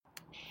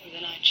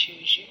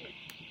choose you.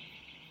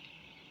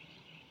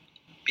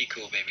 Be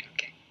cool, baby.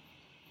 Okay.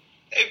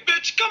 Hey,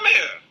 bitch, come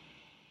here.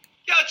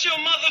 Got your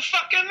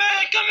motherfucking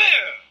man, come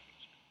here.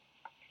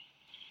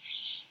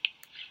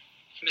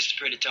 Mr.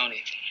 Pretty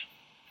Tony,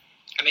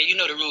 I mean, you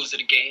know the rules of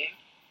the game.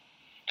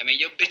 I mean,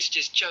 your bitch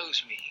just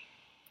chose me.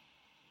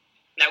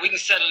 Now, we can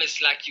settle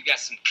this like you got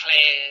some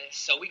class,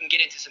 so we can get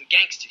into some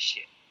gangster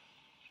shit.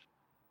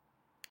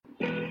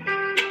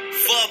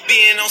 Fuck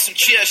being on some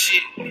chill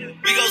shit. We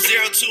go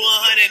 0 to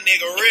 100,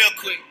 nigga, real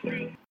quick.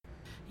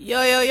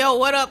 Yo,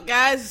 what up,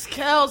 guys? It's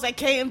Kels at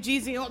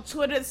KMGZ on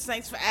Twitter.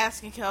 Thanks for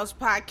asking. Kels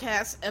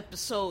Podcast,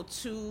 episode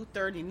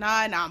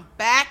 239. I'm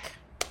back.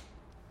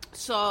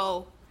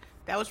 So,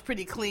 that was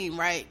pretty clean,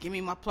 right? Give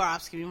me my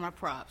props.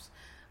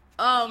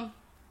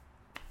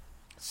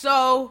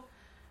 So,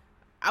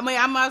 I mean,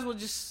 I might as well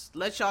just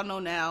let y'all know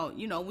now,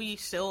 you know, we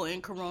still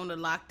in Corona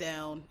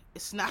lockdown.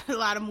 It's not a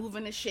lot of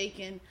moving and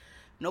shaking.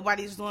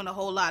 Nobody's doing a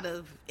whole lot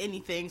of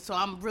anything, so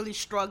I'm really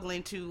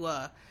struggling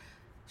to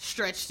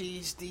stretch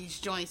these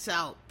joints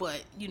out.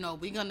 But, you know,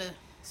 we're going to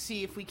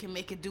see if we can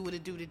make it do what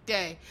it do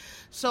today.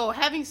 So,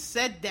 having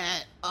said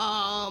that,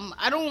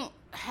 I don't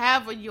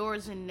have a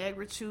yours in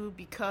negritude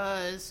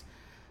because,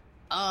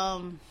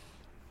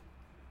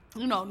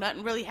 you know,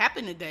 nothing really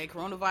happened today.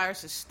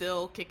 Coronavirus is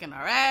still kicking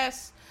our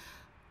ass.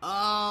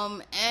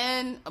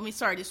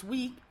 This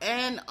week.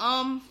 And,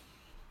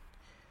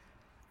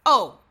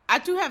 I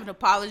do have an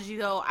apology,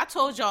 though. I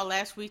told y'all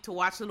last week to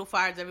watch Little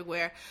Fires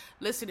Everywhere.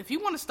 Listen, if you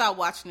want to stop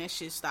watching that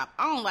shit, stop.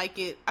 I don't like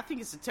it. I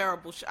think it's a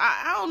terrible show.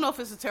 I don't know if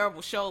it's a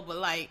terrible show, but,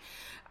 like,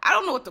 I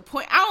don't know what the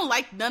point. I don't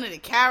like none of the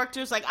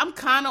characters. Like, I'm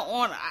kind of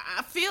on.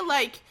 I feel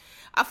like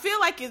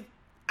it.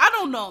 I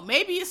don't know.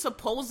 Maybe it's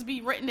supposed to be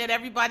written that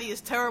everybody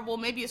is terrible.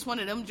 Maybe it's one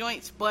of them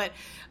joints, but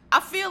I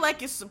feel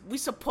like we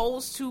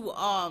supposed to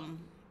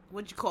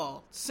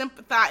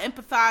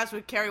empathize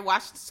with Kerry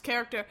Washington's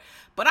character,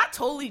 but I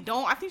totally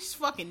don't. I think she's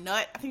fucking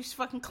nut. I think she's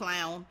fucking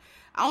clown.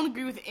 I don't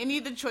agree with any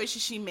of the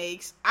choices she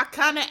makes. I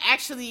kind of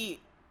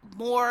actually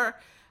more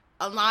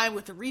align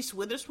with the Reese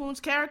Witherspoon's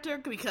character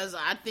because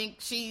I think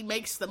she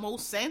makes the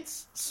most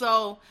sense.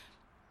 So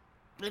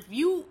if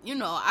you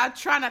know, I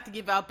try not to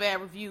give out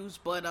bad reviews,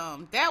 but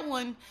that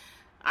one,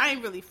 I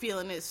ain't really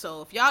feeling it.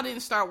 So if y'all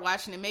didn't start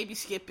watching it, maybe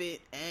skip it.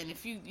 And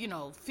if you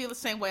feel the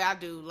same way I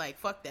do, like,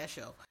 fuck that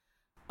show.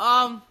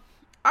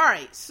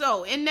 Alright,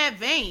 so in that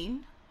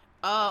vein,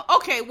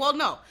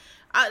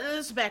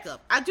 let's back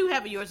up. I do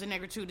have a yours in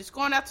negritude. It's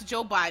going out to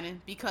Joe Biden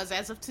because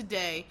as of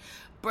today,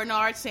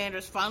 Bernard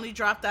Sanders finally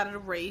dropped out of the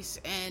race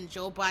and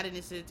Joe Biden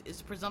is a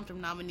presumptive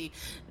nominee.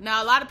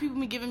 Now, a lot of people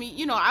have been giving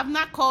me, I've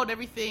not called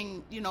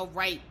everything,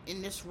 right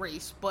in this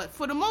race, but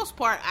for the most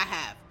part,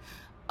 I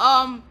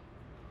have.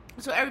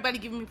 So everybody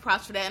giving me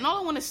props for that. And all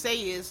I want to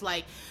say is,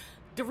 like,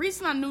 the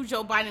reason I knew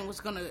Joe Biden was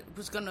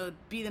gonna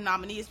be the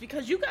nominee is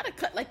because you gotta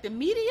cut, like, the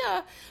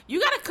media, you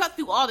gotta cut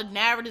through all the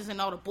narratives and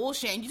all the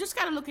bullshit, and you just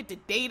gotta look at the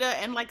data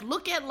and, like,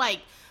 look at,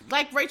 like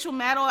Rachel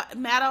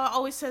Maddow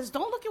always says,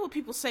 don't look at what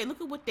people say,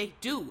 look at what they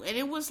do. And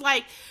it was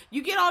like,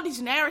 you get all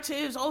these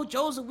narratives, oh,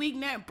 Joe's a weak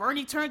man,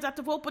 Bernie turns out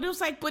to vote, but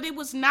it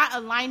was not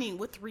aligning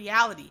with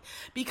reality.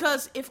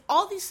 Because if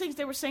all these things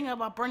they were saying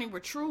about Bernie were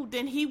true,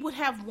 then he would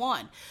have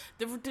won.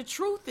 The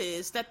truth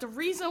is that the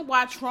reason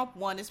why Trump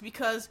won is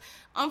because,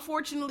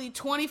 unfortunately,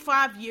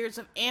 25 years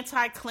of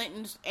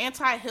anti-Clinton,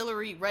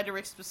 anti-Hillary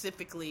rhetoric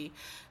specifically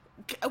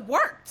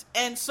worked.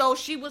 And so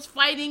she was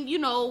fighting,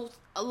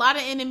 a lot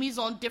of enemies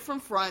on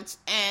different fronts,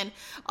 and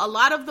a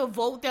lot of the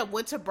vote that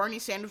went to Bernie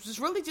Sanders was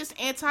really just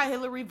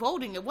anti-Hillary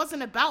voting. It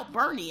wasn't about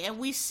Bernie, and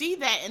we see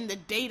that in the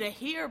data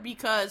here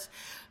because,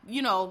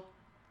 the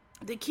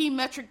key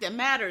metric that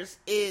matters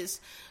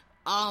is,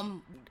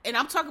 and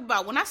I'm talking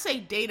about, when I say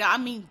data, I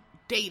mean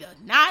data,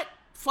 not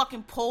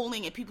fucking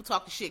polling and people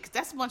talking shit, because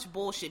that's a bunch of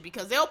bullshit,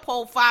 because they'll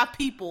poll 5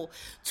 people,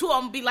 2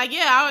 of them be like,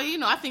 yeah,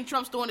 I think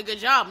Trump's doing a good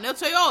job, and they'll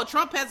tell you, oh,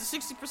 Trump has a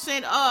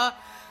 60%,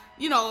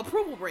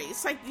 approval rate.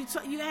 It's like,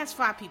 you ask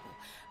 5 people.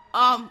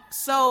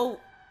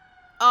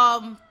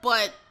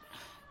 But,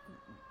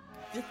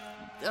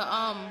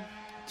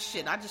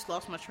 shit, I just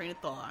lost my train of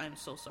thought. I am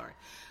so sorry.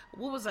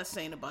 What was I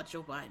saying about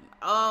Joe Biden?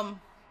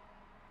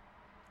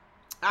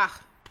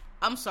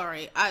 I'm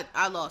sorry.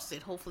 I lost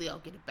it. Hopefully I'll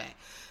get it back.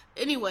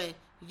 Anyway,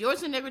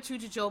 yours in negritude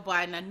to Joe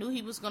Biden. I knew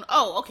he was going to...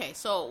 okay.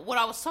 So what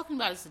I was talking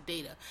about is the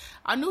data.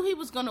 I knew he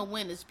was going to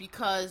win is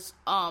because...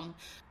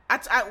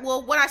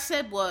 what I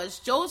said was,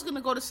 Joe's going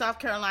to go to South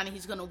Carolina,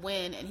 he's going to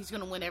win, and he's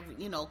going to win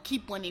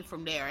keep winning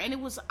from there. And it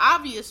was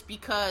obvious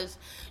because,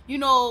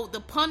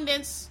 the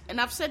pundits,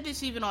 and I've said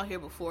this even on here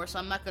before, so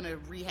I'm not going to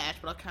rehash,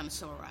 but I'll kind of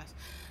summarize.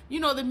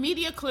 The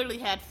media clearly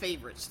had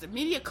favorites. The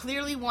media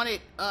clearly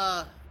wanted,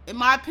 in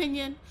my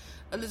opinion,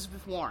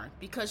 Elizabeth Warren,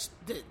 because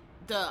the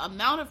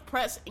amount of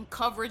press and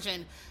coverage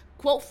and,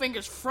 quote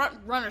fingers, front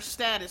runner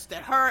status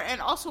that her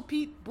and also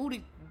Pete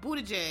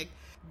Buttigieg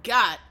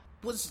got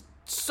was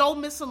so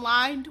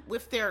misaligned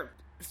with their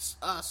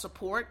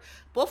support.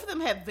 Both of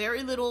them had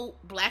very little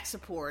black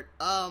support,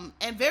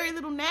 and very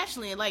little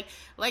nationally.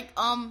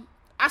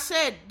 I I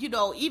said,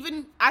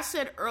 even I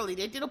said early,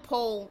 they did a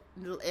poll,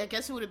 I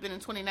guess it would have been in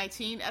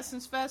 2019,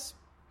 Essence Fest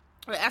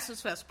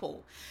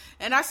poll.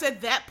 And I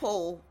said that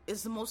poll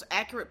is the most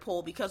accurate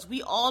poll because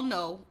we all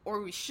know,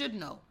 or we should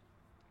know,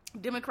 the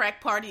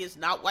Democratic Party is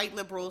not white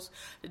liberals.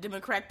 The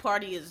Democratic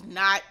Party is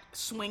not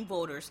swing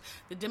voters.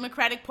 The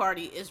Democratic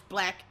Party is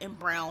black and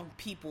brown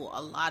people.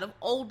 A lot of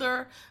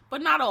older,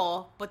 but not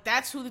all. But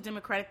that's who the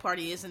Democratic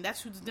Party is, and that's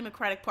who the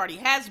Democratic Party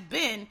has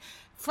been,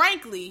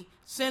 frankly,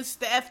 since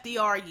the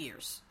FDR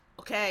years.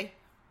 Okay?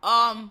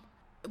 The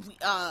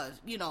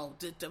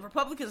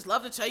Republicans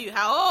love to tell you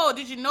how,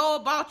 did you know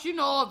about,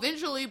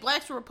 eventually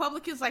blacks were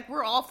Republicans? Like,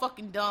 we're all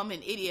fucking dumb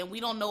and idiot, and we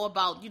don't know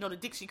about, the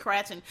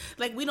Dixiecrats, and,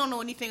 like, we don't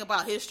know anything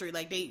about history.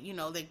 Like,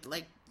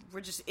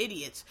 we're just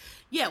idiots.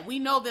 Yeah, we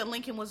know that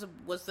Lincoln was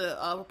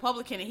the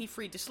Republican and he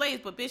freed the slaves,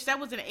 but bitch, that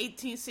was in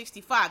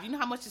 1865. You know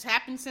how much has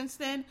happened since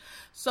then?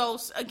 So,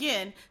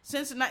 again,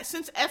 since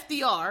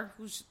FDR,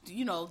 who's,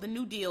 the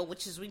New Deal,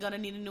 which is, we're gonna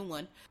need a new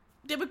one,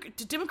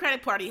 the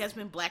Democratic Party has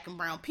been black and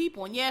brown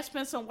people, and yeah, it's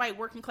been some white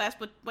working class,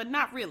 but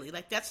not really.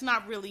 Like, that's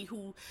not really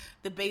who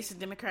the base of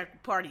the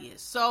Democratic Party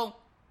is. So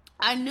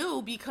I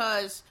knew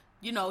because,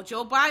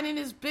 Joe Biden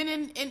has been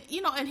in,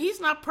 and he's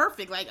not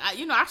perfect. Like,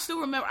 I still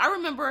remember, I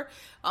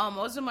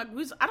was in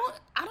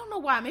I don't know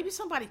why, maybe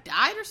somebody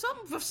died or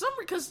something, for some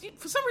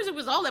reason it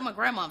was all at my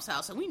grandma's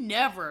house, and we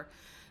never,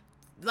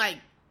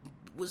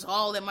 was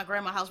all at my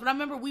grandma's house, but I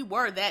remember we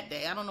were that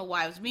day. I don't know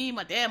why. It was me,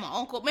 my dad, my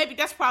uncle. Maybe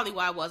that's probably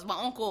why it was. My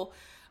uncle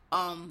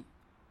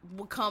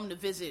would come to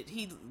visit.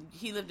 Him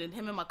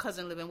and my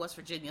cousin live in West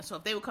Virginia, so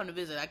if they would come to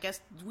visit, I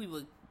guess we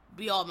would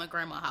be all at my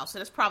grandma's house, so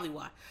that's probably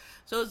why.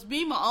 So it's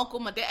me, my uncle,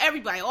 my dad,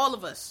 everybody, all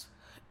of us,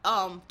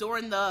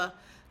 during the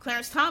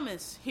Clarence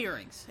Thomas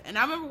hearings. And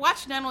I remember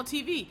watching that on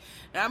TV.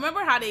 And I remember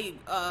how they,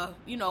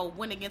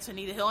 went against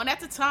Anita Hill. And at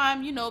the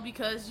time,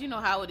 because you know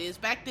how it is.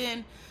 Back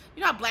then,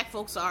 you know how black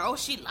folks are. Oh,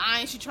 she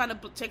lying. She trying to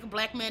take a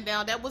black man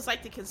down. That was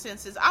like the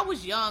consensus. I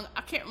was young.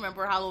 I can't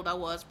remember how old I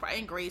was. Probably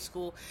in grade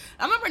school.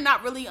 I remember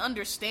not really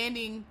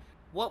understanding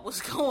what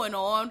was going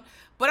on.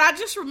 But I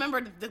just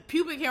remember the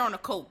pubic hair on the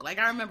coke. Like,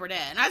 I remember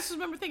that. And I just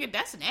remember thinking,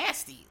 that's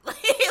nasty.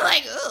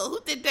 Like, oh, who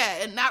did that?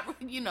 And not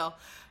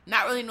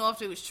really know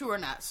if it was true or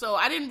not. So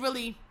I didn't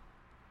really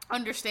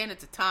understand at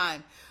the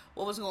time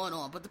what was going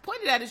on. But the point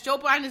of that is Joe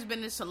Biden has been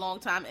in this a long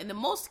time. And the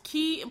most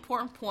key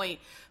important point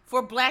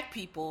for black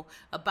people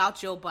about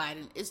Joe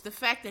Biden is the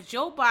fact that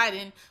Joe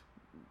Biden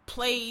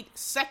played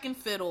second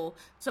fiddle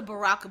to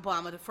Barack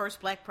Obama, the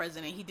first black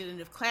president. He did it in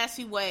a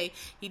classy way.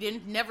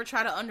 He never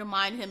try to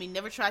undermine him. He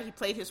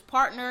played his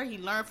partner. He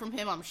learned from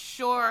him. I'm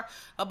sure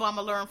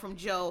Obama learned from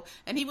Joe.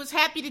 And he was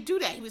happy to do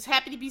that. He was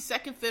happy to be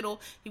second fiddle.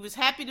 He was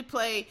happy to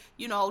play,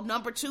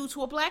 number two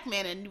to a black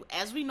man. And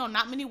as we know,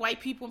 not many white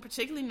people, and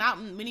particularly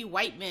not many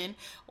white men,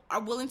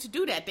 are willing to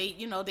do that.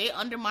 They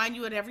undermine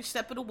you at every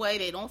step of the way.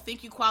 They don't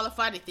think you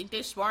qualify. They think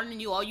they're smarter than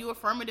you. All you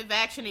affirmative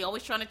action. They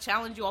always trying to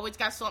challenge you. Always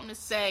got something to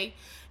say.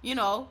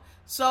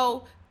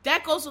 So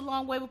that goes a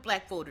long way with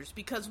black voters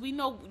because we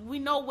know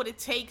what it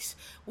takes.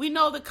 We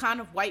know the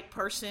kind of white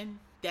person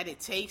that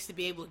it takes to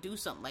be able to do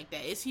something like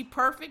that. Is he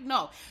perfect?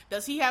 No.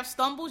 Does he have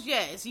stumbles?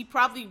 Yeah. Is he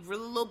probably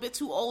really a little bit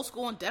too old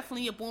school and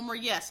definitely a boomer?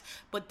 Yes.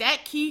 But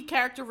that key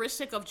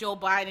characteristic of Joe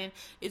Biden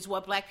is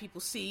what black people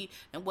see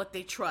and what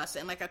they trust.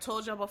 And like I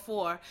told y'all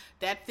before,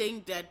 that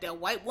thing, that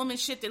white woman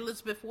shit that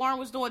Elizabeth Warren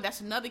was doing, that's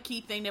another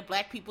key thing that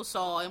black people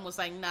saw and was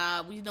like,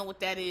 nah, we know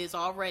what that is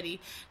already,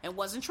 and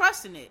wasn't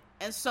trusting it.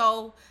 And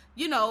so,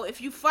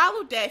 if you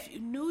followed that, if you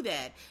knew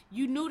that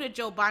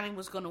Joe Biden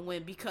was going to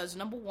win because,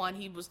 number one,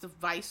 he was the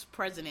vice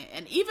president.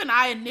 And even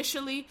I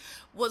initially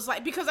was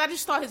like, because I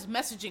just thought his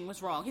messaging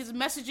was wrong. His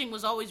messaging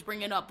was always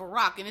bringing up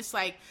Barack. And it's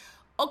like,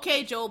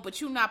 okay, Joe, but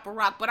you're not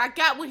Barack. But I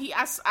got what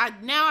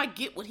now I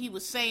get what he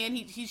was saying.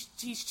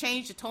 He's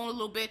changed the tone a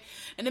little bit,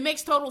 and it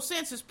makes total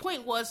sense. His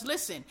point was,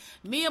 listen,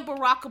 me and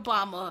Barack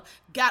Obama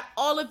got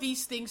all of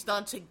these things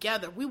done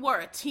together. We were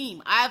a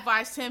team. I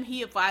advised him.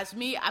 He advised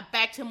me. I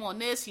backed him on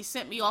this. He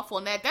sent me off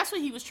on that. That's what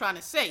he was trying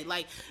to say.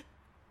 Like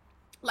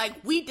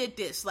we did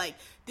this. Like,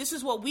 this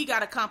is what we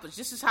got accomplished.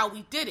 This is how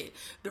we did it.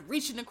 The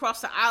reaching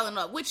across the island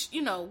up, which,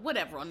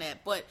 whatever on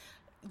that. But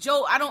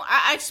Joe,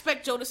 I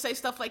expect Joe to say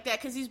stuff like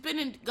that because he's been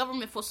in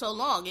government for so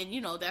long,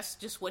 and that's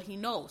just what he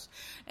knows.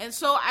 And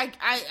so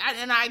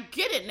I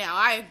get it now.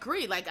 I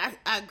agree. Like,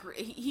 I agree.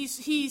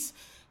 He's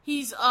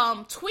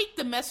tweaked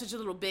the message a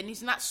little bit, and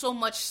he's not so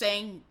much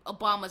saying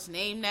Obama's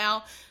name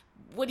now.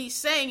 What he's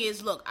saying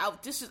is, look,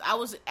 I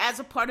was as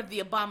a part of the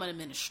Obama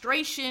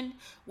administration,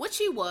 which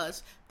he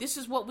was. This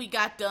is what we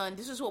got done.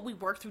 This is what we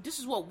worked through. This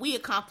is what we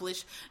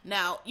accomplished.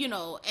 Now,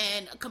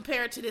 and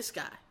compared to this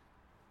guy.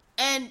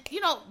 And,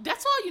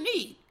 that's all you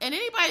need. And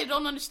anybody that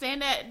don't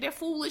understand that, they're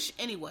foolish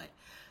anyway.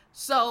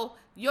 So,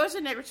 yours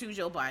is number 2,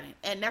 Joe Biden.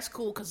 And that's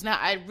cool, because now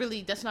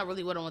that's not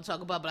really what I want to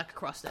talk about, but I can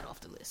cross that off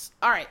the list.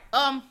 All right,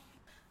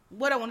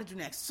 what I want to do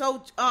next.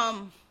 So,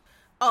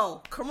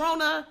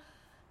 Corona,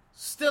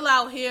 still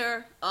out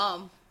here.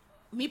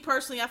 me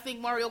personally, I think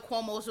Mario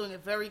Cuomo is doing a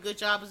very good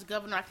job as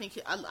governor. I think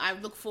I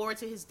look forward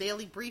to his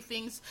daily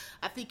briefings.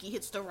 I think he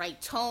hits the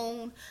right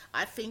tone.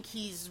 I think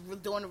he's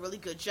doing a really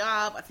good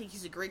job. I think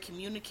he's a great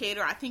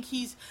communicator. I think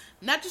he's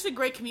not just a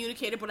great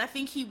communicator, but I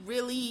think he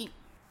really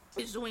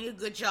is doing a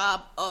good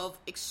job of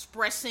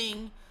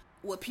expressing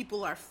what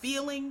people are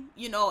feeling,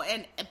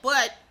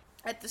 but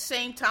at the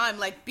same time,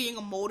 like, being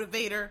a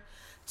motivator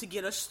to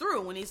get us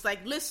through. And he's like,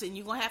 listen,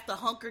 you're gonna have to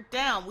hunker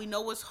down. We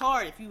know it's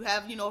hard. If you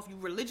have, if you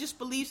religious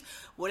beliefs,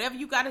 whatever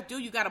you gotta do,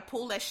 you gotta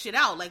pull that shit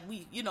out. Like,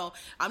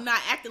 I'm not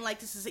acting like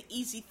this is an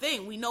easy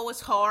thing. We know it's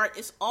hard.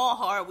 It's all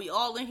hard. We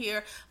all in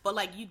here, but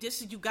like, you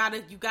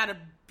gotta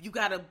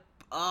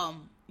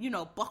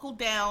buckle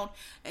down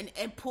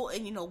and pull,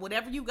 and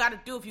whatever you gotta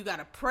do. If you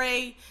gotta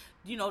pray,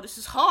 this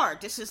is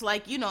hard. This is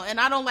like, and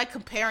I don't like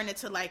comparing it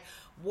to like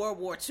World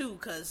War II,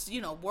 because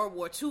World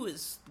War II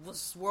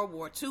was World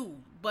War II,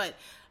 but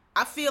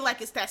I feel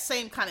like it's that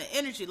same kind of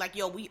energy. Like,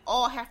 we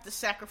all have to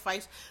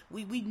sacrifice.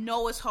 We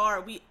know it's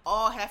hard. We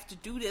all have to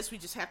do this. We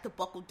just have to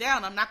buckle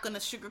down. I'm not going to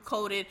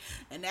sugarcoat it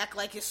and act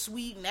like it's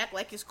sweet and act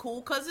like it's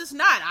cool, because it's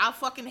not. I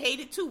fucking hate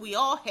it too. We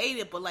all hate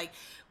it, but like,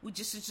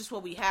 it's just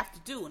what we have to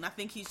do. And I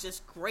think he's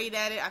just great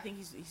at it. I think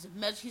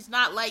he's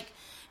not like,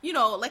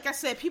 like I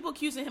said, people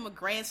accusing him of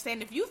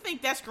grandstanding. If you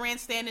think that's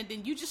grandstanding,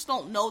 then you just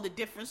don't know the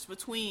difference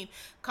between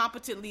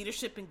competent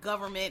leadership in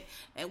government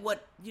and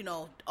what,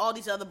 all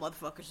these other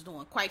motherfuckers are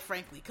doing, quite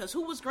frankly. Because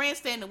who was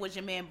grandstanding was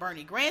your man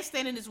Bernie.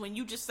 Grandstanding is when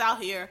you just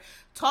out here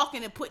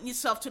talking and putting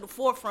yourself to the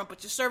forefront,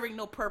 but you're serving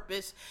no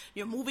purpose.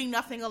 You're moving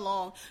nothing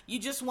along. You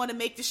just want to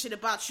make this shit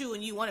about you,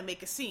 and you want to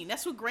make a scene.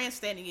 That's what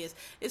grandstanding is.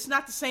 It's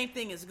not the same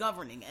thing as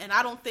governing. And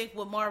I don't think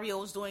what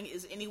Mario is doing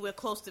is anywhere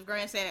close to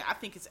grandstanding. I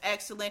think it's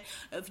excellent.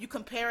 If you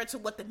compare it to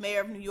what the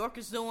mayor of New York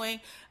is doing,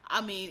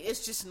 I mean,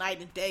 it's just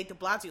night and day. De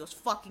Blasio is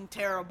fucking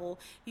terrible.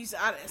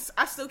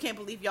 I still can't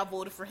believe y'all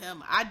voted for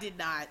him. I did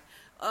not.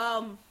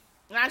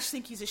 And I just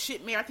think he's a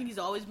shit mayor. I think he's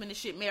always been a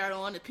shit mayor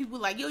on. And people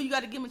are like, you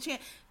got to give him a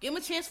chance. Give him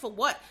a chance for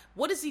what?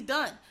 What has he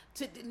done?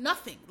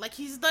 Nothing. Like,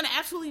 he's done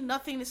absolutely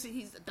nothing.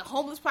 The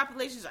homeless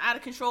population is out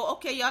of control.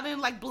 Okay, y'all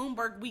didn't like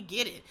Bloomberg. We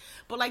get it.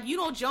 But, like, you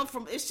don't jump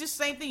from, it's just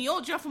the same thing. You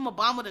don't jump from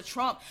Obama to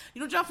Trump.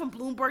 You don't jump from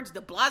Bloomberg to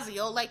de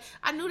Blasio. Like,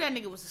 I knew that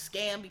nigga was a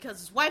scam because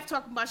his wife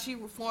talking about she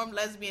reformed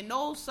lesbian.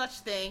 No such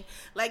thing.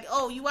 Like,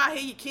 oh, you out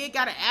here, your kid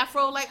got an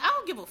afro. Like, I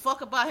don't give a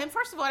fuck about him.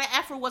 First of all, that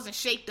afro wasn't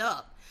shaped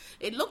up.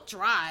 It looked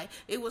dry.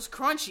 It was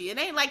crunchy. It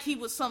ain't like he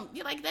was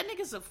like, that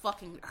nigga's a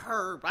fucking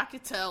herb. I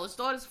could tell. His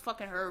daughter's a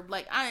fucking herb.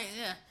 Like,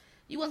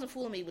 you wasn't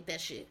fooling me with that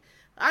shit.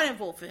 I didn't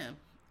vote for him.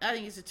 I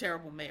think he's a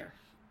terrible mayor.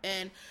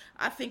 And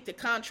I think the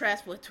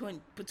contrast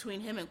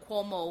between him and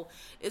Cuomo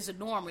is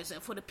enormous.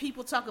 And for the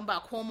people talking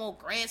about Cuomo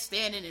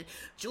grandstanding and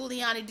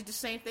Giuliani did the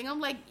same thing,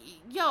 I'm like,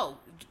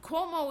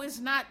 Cuomo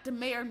is not the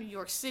mayor of New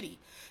York City.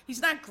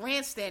 He's not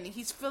grandstanding.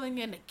 He's filling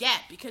in the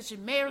gap because your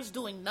mayor's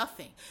doing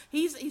nothing.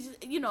 He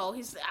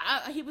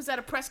was at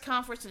a press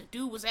conference and a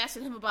dude was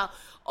asking him about,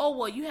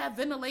 you have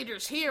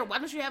ventilators here. Why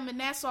don't you have them in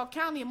Nassau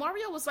County? And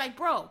Mario was like,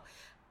 bro,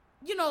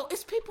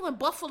 it's people in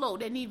Buffalo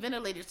that need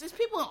ventilators. There's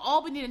people in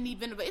Albany that need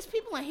ventilators. It's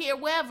people in here,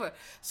 wherever,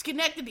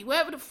 Schenectady,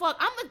 wherever the fuck.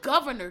 I'm the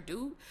governor,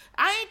 dude.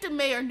 I ain't the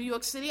mayor of New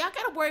York City. I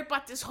gotta worry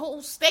about this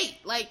whole state.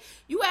 Like,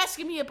 you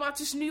asking me about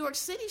this New York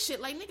City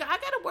shit. Like, nigga, I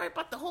gotta worry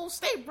about the whole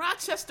state,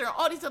 Rochester, and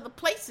all these other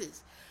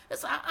places.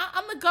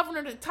 I'm the governor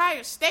of the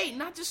entire state,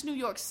 not just New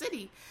York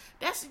City.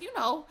 That's,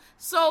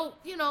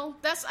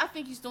 I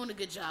think he's doing a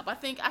good job. I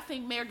think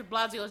Mayor de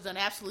Blasio has done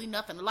absolutely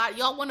nothing. A lot of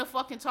y'all want to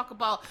fucking talk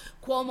about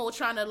Cuomo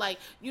trying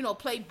to,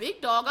 play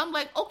big dog. I'm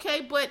like, okay,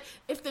 but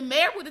if the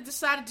mayor would have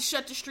decided to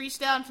shut the streets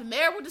down, if the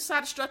mayor would have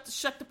decided to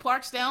shut the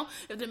parks down,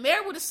 if the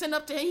mayor would have sent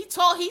up to him,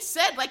 he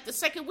said, like, the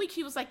second week,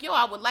 he was like,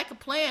 I would like a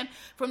plan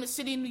from the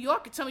city of New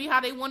York and tell me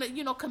how they want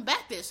to,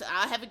 combat this.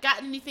 I haven't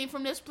gotten anything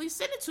from this. Please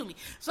send it to me.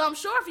 So I'm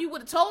sure if you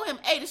would have told him,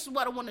 hey, this is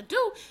what I want to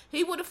do,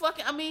 he would have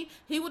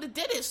he would have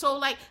did it. So,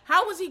 like,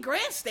 how was he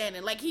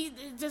grandstanding? Like,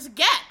 there's a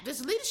gap,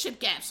 there's a leadership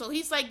gap. So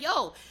he's like,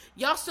 y'all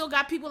still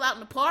got people out in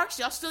the parks,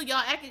 y'all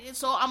acting,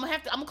 so I'm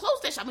gonna close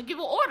that shit. I'm gonna give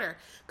an order,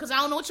 because I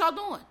don't know what y'all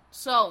doing.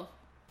 So,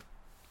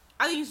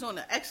 I think he's doing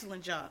an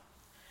excellent job.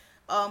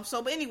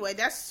 But anyway,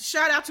 that's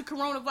shout out to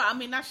coronavirus. I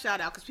mean, not shout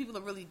out, because people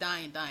are really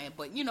dying.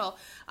 But,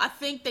 I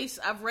think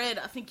I've read,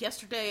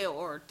 yesterday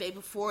or day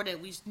before,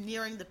 that we're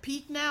nearing the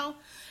peak now.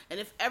 And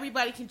if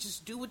everybody can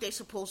just do what they're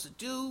supposed to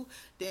do,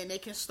 then they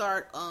can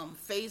start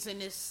phasing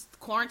this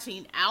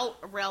quarantine out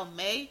around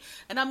May.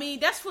 And I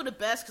mean, that's for the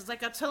best, because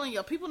like I'm telling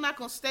you, people not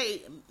going to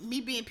stay,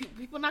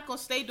 people not going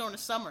to stay during the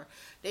summer.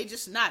 They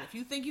just not. If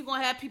you think you're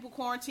going to have people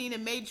quarantine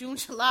in May, June,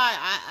 July,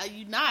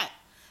 you're not.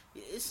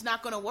 It's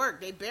not going to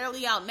work. They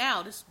barely out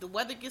now. The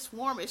weather gets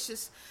warm.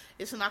 It's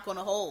not going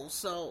to hold.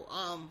 So,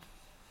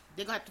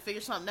 they're going to have to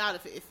figure something out.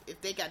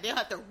 If they'll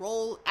have to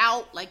roll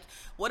out, like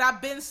what I've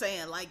been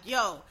saying, like,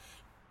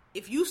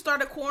 if you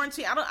start a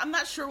quarantine, I'm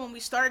not sure when we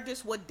started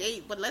this, what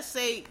date, but let's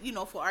say,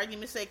 for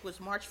argument's sake, was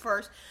March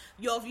 1st.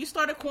 If you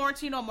start a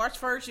quarantine on March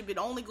 1st, you've been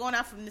only going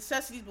out for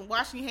necessities, been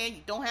washing your hands,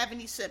 you don't have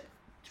any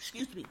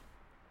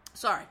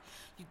sorry,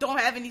 you don't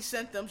have any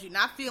symptoms, you're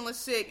not feeling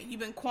sick, and you've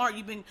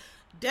been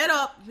dead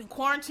up, you've been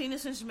quarantining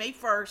since May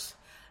 1st,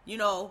 you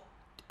know,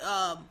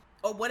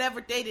 or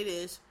whatever date it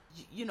is,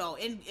 you know,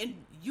 and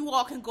you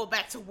all can go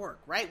back to work,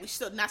 right? You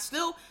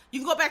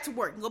can go back to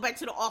work, you can go back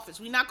to the office.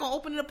 We're not going to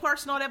open the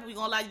parks and all that, but we're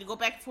going to allow you to go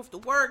back and forth to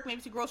work, maybe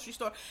to the grocery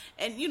store,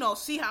 and, you know,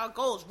 see how it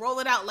goes. Roll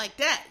it out like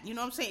that. You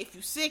know what I'm saying? If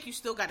you're sick, you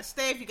still got to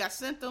stay. If you got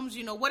symptoms,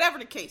 you know, whatever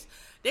the case.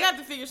 They have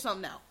to figure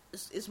something out,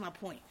 is my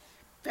point.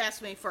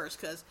 Fast May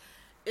 1st, because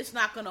it's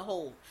not going to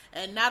hold.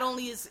 And not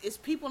only is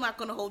people not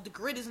going to hold, the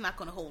grid is not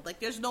going to hold. Like,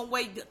 there's no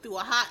way through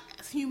a hot,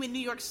 humid New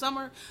York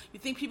summer, you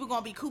think people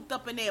going to be cooped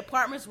up in their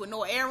apartments with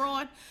no air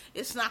on?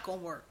 It's not going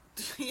to work.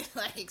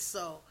 Like,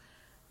 so,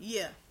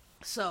 yeah.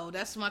 So,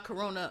 that's my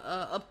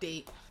corona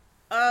update.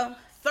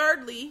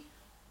 Thirdly,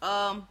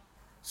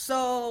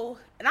 so,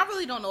 and I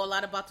really don't know a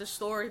lot about this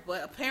story,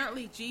 but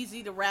apparently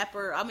Jeezy the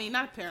rapper,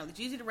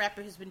 Jeezy the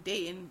rapper has been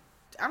dating,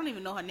 I don't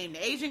even know her name,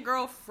 the Asian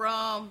girl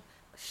from...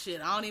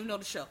 Shit, I don't even know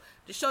the show.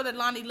 The show that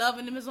Lonnie Love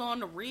and them is on,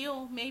 The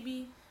Real,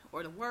 maybe?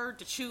 Or The Word,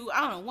 The Chew,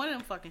 I don't know, one of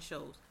them fucking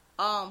shows.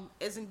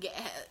 Is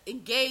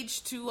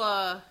engaged to,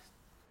 the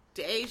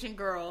Asian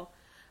girl,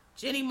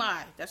 Jenny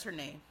Mai, that's her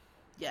name.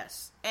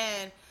 Yes.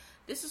 And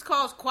this has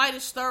caused quite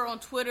a stir on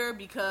Twitter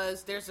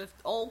because there's an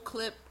old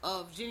clip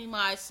of Jenny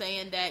Mai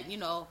saying that, you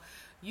know,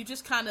 you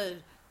just kind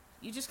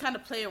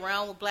of play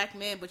around with black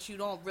men, but you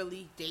don't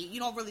really date. You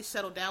don't really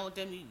settle down with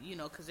them, you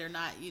know, because they're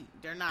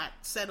not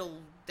settled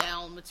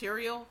down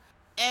material.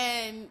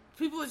 And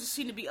people just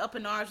seem to be up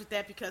in arms with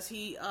that because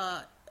he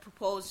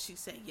proposed. She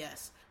said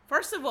yes.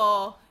 First of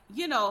all,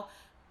 you know,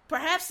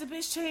 perhaps the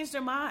bitch changed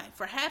her mind.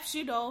 Perhaps,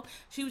 you know,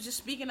 she was just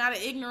speaking out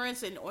of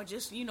ignorance, and and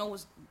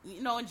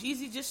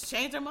Jeezy just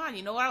changed her mind.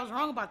 You know what? I was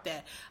wrong about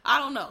that. I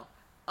don't know.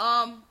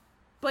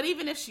 But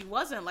even if she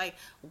wasn't, like,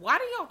 why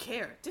do y'all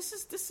care? This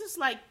is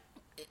like.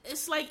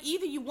 It's like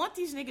either you want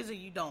these niggas or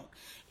you don't.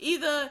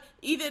 Either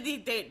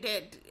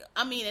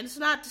and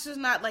this is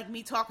not like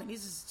me talking.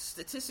 These are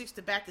statistics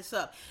to back this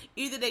up.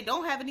 Either they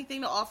don't have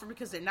anything to offer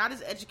because they're not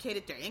as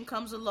educated, their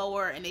incomes are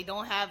lower, and they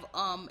don't have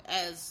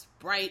as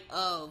bright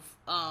of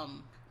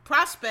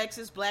prospects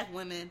as black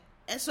women,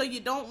 and so you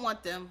don't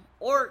want them,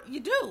 or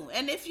you do.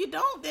 And if you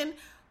don't, then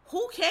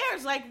who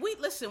cares? Like,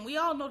 we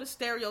all know the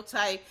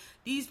stereotype.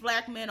 These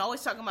black men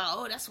always talking about,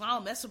 oh, that's why I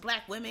don't mess with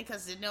black women,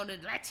 because, you know, the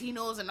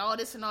Latinos and all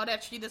this and all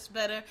that treat us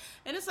better.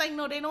 And it's like,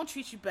 no, they don't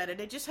treat you better.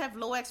 They just have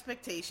low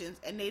expectations,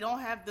 and they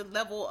don't have the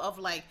level of,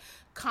 like,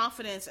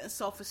 confidence and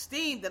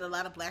self-esteem that a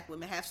lot of black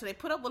women have. So they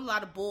put up with a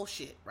lot of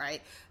bullshit,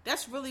 right?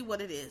 That's really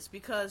what it is,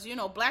 because, you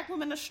know, black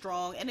women are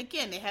strong, and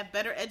again, they have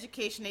better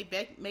education,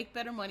 they make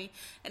better money,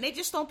 and they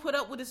just don't put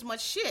up with as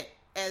much shit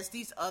as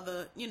these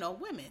other, you know,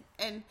 women.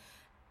 And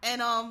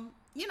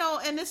you know,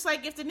 and it's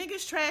like, if the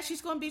nigga's trash,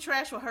 he's gonna be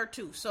trash with her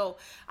too. So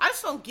I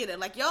just don't get it.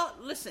 Like, y'all,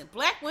 listen,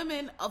 black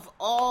women of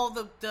all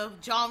the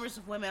genres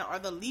of women are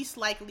the least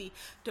likely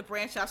to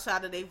branch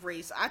outside of their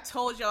race. I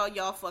told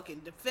y'all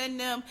fucking defend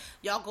them.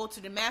 Y'all go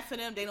to the mat for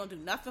them. They don't do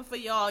nothing for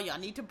y'all. Y'all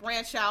need to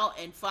branch out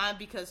and find,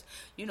 because,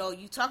 you know,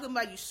 you talking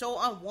about you so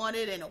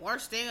unwanted, and the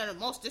worst thing and the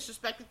most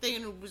disrespected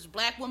thing was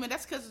black women.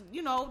 That's because,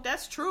 you know,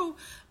 that's true.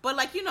 But,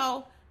 like, you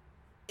know,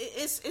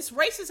 it's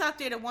racists out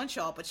there that want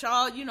y'all, but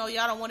y'all, you know,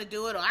 y'all don't want to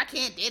do it, or I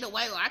can't date a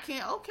white, or I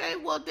can't. Okay,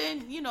 well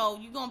then, you know,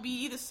 you're gonna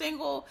be either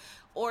single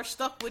or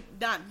stuck with,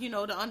 you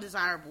know, the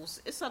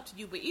undesirables. It's up to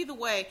you. But either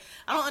way,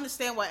 I don't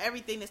understand why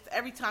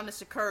every time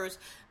this occurs.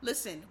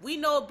 Listen, we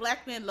know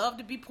black men love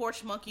to be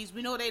porch monkeys.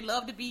 We know they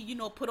love to be, you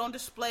know, put on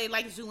display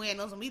like zoo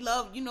animals, and we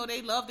love, you know,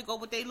 they love to go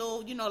with their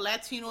little, you know,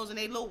 Latinos and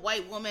their little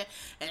white woman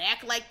and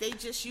act like they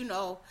just, you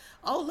know,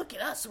 oh, look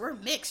at us, we're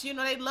mixed. You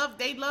know,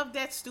 they love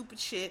that stupid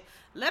shit.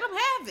 Let them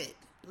have it.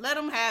 Let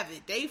them have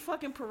it. They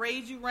fucking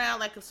parade you around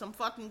like some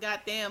fucking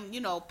goddamn, you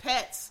know,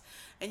 pets.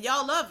 And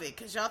y'all love it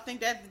because y'all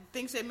think that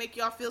things that make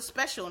y'all feel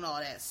special and all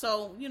that.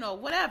 So, you know,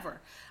 whatever.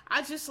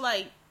 I just,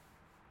 like,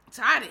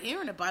 tired of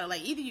hearing about it.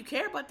 Like, either you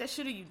care about that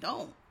shit or you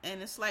don't.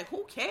 And it's like,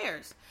 who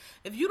cares?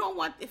 If you don't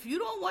want the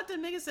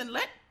niggas, then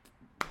let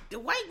the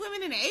white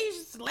women and the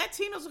Asians,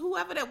 Latinos,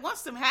 whoever that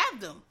wants them, have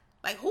them.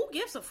 Like, who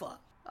gives a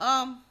fuck?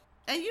 And,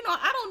 you know,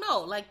 I don't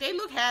know. Like, they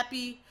look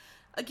happy.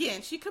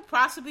 Again, she could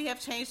possibly have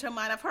changed her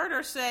mind. I've heard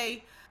her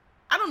say,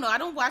 I don't know, I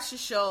don't watch the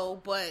show,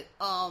 but,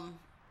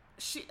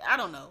 I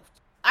don't know.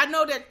 I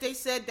know that they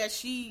said that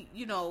she,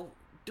 you know,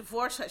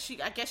 divorced her.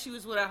 I guess she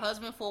was with her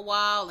husband for a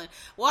while. And,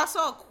 well, I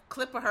saw a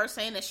clip of her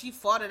saying that she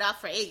fought it out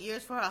for 8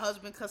 years for her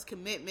husband because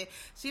commitment.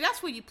 See,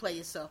 that's where you play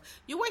yourself.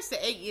 You wasted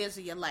 8 years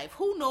of your life.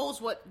 Who knows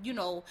what, you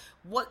know,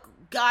 what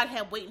God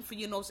had waiting for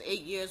you in those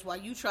 8 years while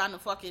you trying to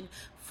fucking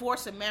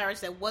force a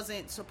marriage that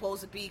wasn't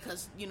supposed to be,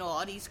 because, you know,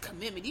 all these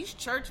commitment, these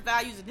church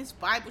values and this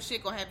Bible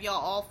shit gonna have y'all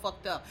all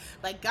fucked up.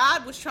 Like,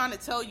 God was trying to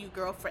tell you,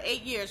 girl, for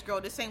 8 years,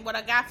 girl, this ain't what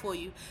I got for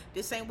you.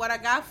 This ain't what I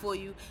got for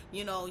you.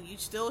 You know, you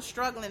still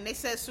struggling. They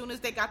said as soon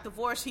as they got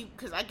divorced,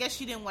 because I guess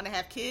she didn't want to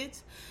have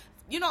kids.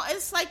 You know,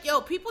 it's like,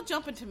 yo, people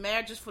jump into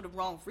marriages for the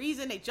wrong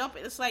reason. They jump.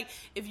 It's like,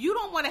 if you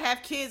don't want to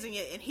have kids and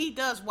he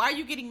does, why are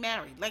you getting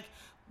married? Like,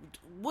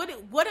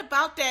 What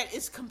about that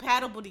is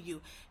compatible to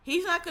you?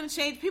 He's not going to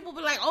change. People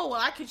be like, oh, well,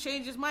 I can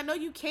change his mind. No,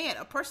 you can't.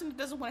 A person that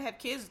doesn't want to have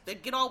kids,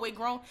 that get all the way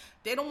grown,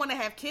 they don't want to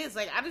have kids.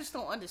 Like, I just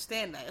don't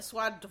understand that. That's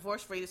why the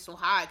divorce rate is so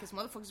high, because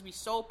motherfuckers be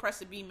so pressed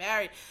to be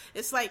married.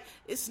 It's like,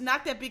 it's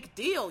not that big a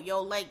deal,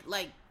 yo. Like,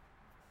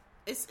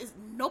 it's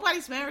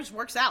nobody's marriage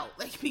works out,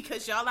 like,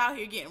 because y'all out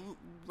here getting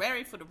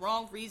married for the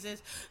wrong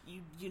reasons.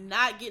 You're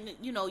not getting it,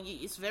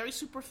 it's very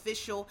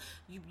superficial.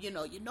 You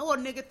know a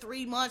nigga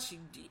 3 months,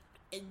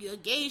 you're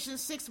engaged in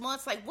 6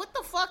 months. Like, what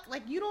the fuck?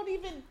 Like, you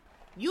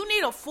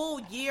need a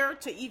full year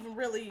to even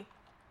really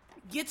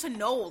get to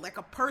know, like,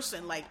 a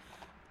person, like,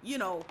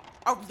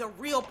 the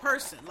real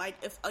person. Like,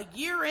 if a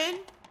year in,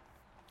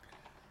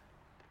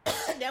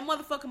 that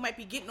motherfucker might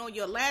be getting on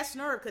your last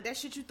nerve, because that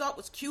shit you thought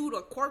was cute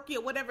or quirky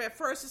or whatever at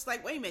first, it's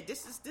like, wait a minute,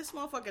 this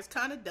motherfucker is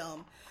kind of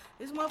dumb.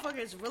 This motherfucker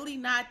is really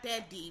not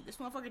that deep. This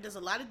motherfucker does a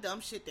lot of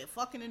dumb shit that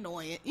fucking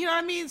annoying. You know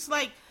what I mean? It's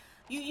like,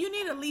 you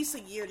need at least a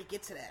year to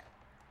get to that.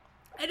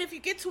 And if you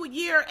get to a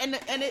year and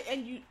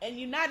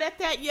you're not at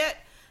that yet,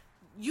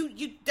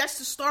 you that's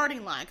the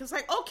starting line. Cause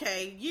like,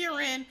 okay, year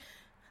in,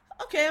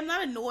 okay, I'm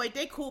not annoyed,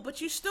 they cool,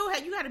 but you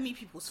got to meet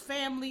people's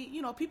family,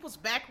 people's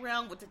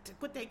background,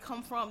 what they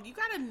come from. You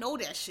got to know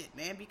that shit,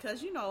 man,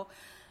 because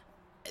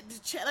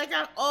like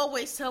I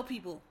always tell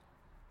people,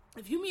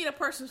 if you meet a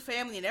person's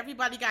family and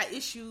everybody got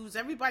issues,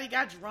 everybody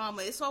got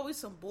drama, it's always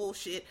some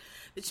bullshit.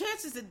 The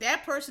chances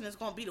that person is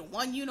going to be the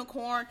one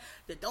unicorn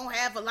that don't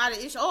have a lot of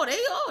issues.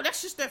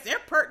 That's just that they're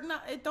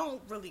pertinent. It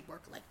don't really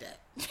work like that.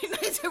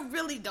 It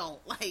really don't.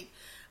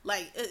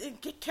 Like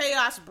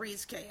chaos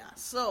breeds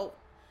chaos. So,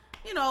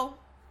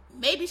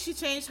 maybe she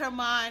changed her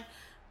mind.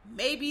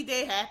 Maybe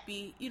they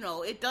happy.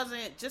 It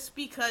doesn't, just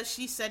because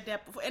she said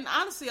that before. And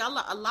honestly, a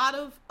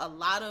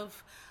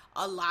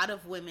lot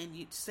of women,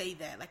 you say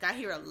that. Like, I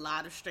hear a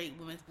lot of straight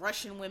women,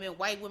 Russian women,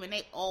 white women,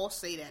 they all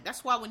say that.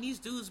 That's why when these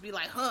dudes be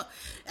like,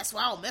 that's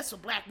why I don't mess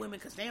with black women,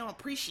 because they don't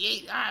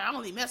appreciate, I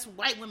only mess with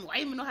white women.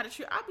 White women know how to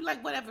treat. I'll be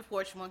like, whatever,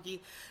 Fortune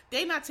Monkey.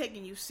 They not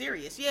taking you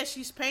serious. Yeah,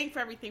 she's paying for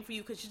everything for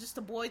you because you're just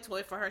a boy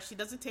toy for her. She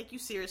doesn't take you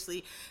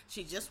seriously.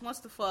 She just wants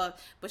to fuck,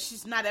 but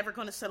she's not ever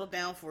going to settle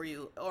down for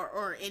you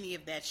or any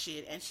of that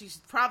shit. And she's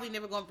probably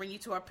never going to bring you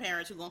to her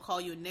parents, who going to call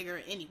you a nigger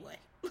anyway.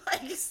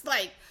 Like, it's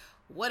like,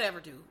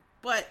 whatever, dude.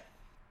 But,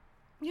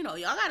 y'all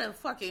gotta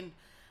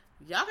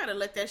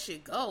let that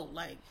shit go.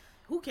 Like,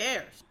 who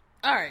cares?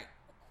 Alright.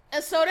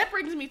 And so that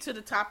brings me to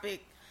the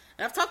topic.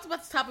 And I've talked about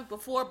this topic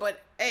before,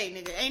 but hey,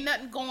 nigga, ain't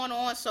nothing going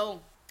on, so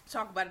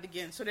talk about it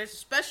again. So there's a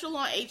special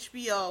on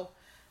HBO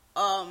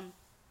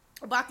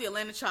about the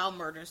Atlanta child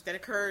murders that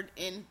occurred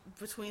in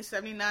between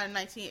 79 and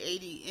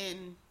 1980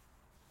 in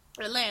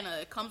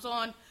Atlanta. It comes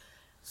on,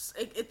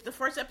 the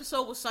first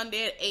episode was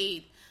Sunday at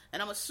 8.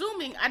 And I'm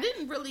assuming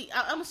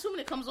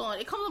it comes on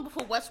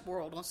before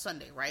Westworld on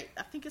Sunday, right?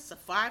 I think it's a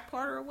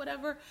 5-parter or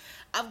whatever.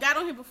 I've got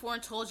on here before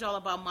and told y'all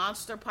about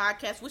Monster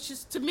Podcast, which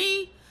is, to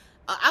me,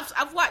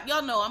 I've watched,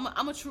 y'all know,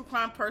 I'm a true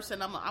crime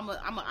person, I'm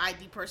an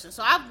ID person,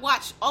 so I've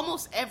watched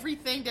almost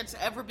everything that's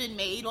ever been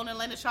made on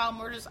Atlanta child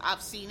murders.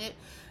 I've seen it.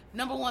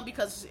 Number one,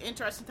 because it's an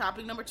interesting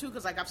topic. Number two,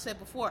 because like I've said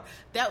before,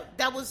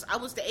 I was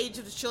the age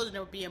of the children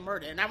that were being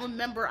murdered. And I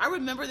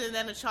remember the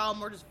Atlanta child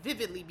murders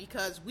vividly,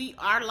 because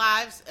our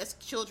lives as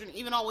children,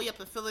 even all the way up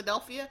in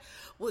Philadelphia,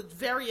 was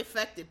very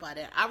affected by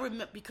that. I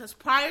remember, because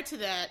prior to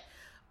that,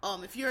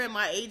 if you're in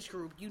my age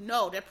group, you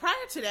know that prior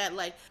to that,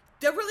 like,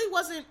 there really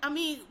wasn't,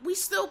 we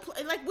still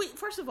play, like,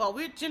 first of all,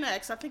 we're Gen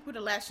X. I think we're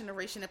the last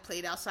generation that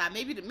played outside.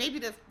 Maybe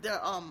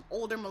the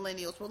older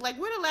millennials, but like,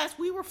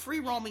 we were free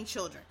roaming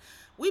children.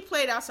 We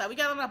played outside. We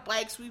got on our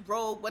bikes. We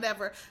rode,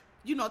 whatever.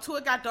 Till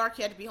it got dark,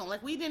 you had to be home.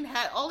 Like, we didn't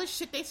have all this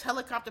shit. They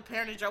helicopter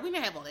parentage. We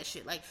didn't have all that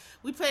shit. Like,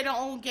 we played our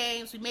own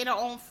games. We made our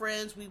own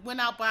friends. We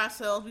went out by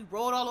ourselves. We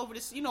rode all over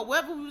this.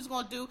 Whatever we was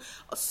going to do.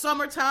 A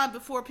summertime,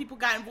 before people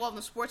got involved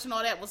in sports and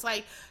all that, was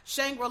like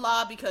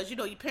Shangri-La, because,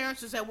 your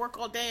parents was at work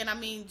all day. And,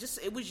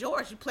 it was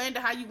yours. You planned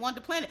it how you wanted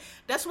to plan it.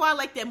 That's why I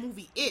like that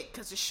movie, It,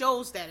 because it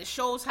shows that. It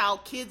shows how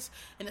kids,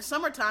 in the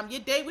summertime,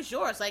 your day was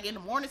yours. Like, in the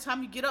morning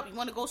time, you get up, you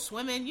want to go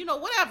swimming,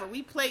 whatever.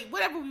 We played,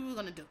 whatever we were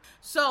going to do.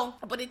 So,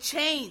 but it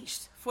changed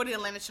for the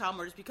Atlanta child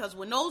murders, because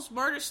when those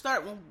murders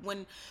start,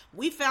 when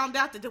we found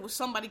out that there was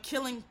somebody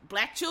killing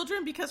black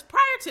children, because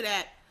prior to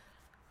that,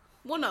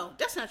 well, no,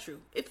 that's not true.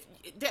 If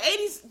the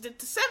 80s, the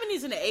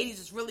 70s and the 80s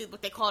is really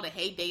what they call the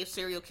heyday of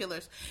serial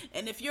killers.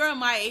 And if you're in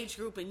my age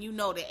group and the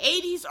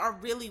 80s are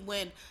really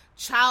when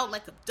child,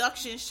 like,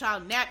 abductions,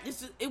 child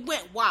it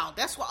went wild.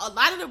 That's why a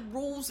lot of the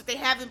rules that they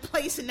have in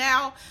place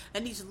now,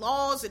 and these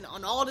laws and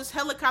on all this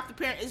helicopter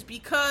parent, is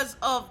because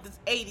of the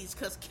 80s,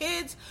 because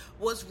kids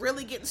was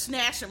really getting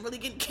snatched and really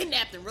getting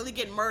kidnapped and really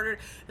getting murdered.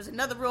 There's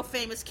another real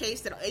famous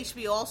case that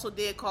HBO also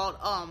did called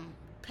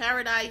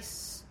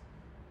Paradise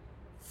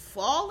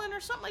Fallen or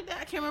something like that.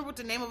 I can't remember what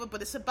the name of it,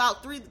 but it's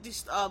about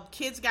these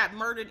kids got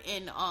murdered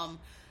in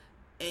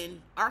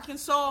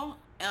Arkansas,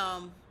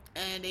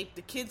 and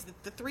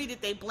the three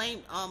that they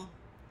blamed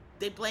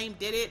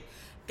did it,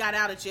 got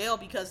out of jail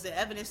because the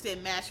evidence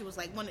didn't match. It was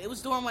like it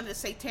was during one of the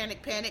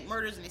Satanic Panic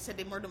murders, and they said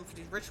they murdered him for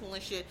this ritual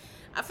and shit.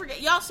 I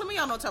forget, y'all. Some of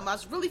y'all know what I'm talking about.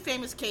 It's a really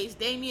famous case.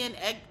 Damien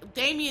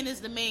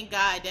is the main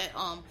guy that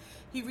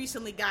he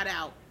recently got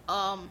out.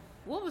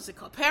 What was it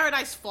called?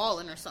 Paradise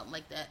Fallen or something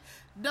like that.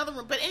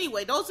 But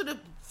anyway, those are the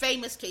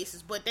famous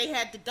cases. But they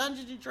had the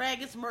Dungeons and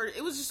Dragons murder.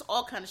 It was just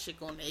all kind of shit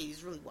going in the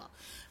 80s really well.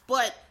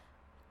 But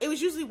it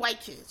was usually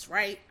white kids,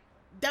 right?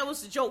 That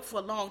was the joke for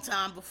a long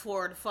time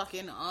before the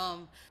fucking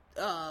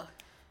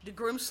the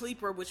Grim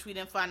Sleeper, which we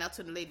didn't find out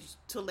till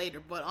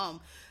later. But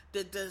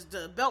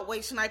the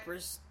Beltway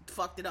snipers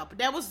fucked it up. But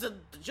that was the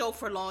joke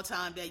for a long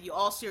time, that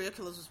all serial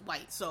killers was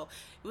white. So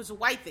it was a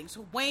white thing.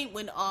 So when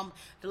the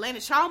Atlanta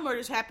child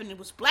murders happened, it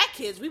was black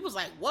kids. We was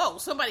like, whoa,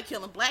 somebody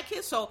killing black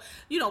kids. So,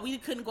 we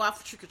couldn't go out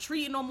for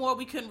trick-or-treating no more.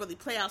 We couldn't really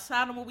play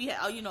outside no more. We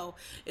had,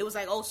 it was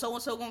like, oh,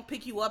 so-and-so gonna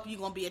pick you up. You're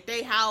gonna be at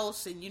their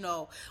house. And,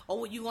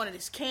 oh, you going to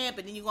this camp.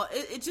 And then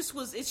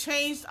it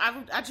changed.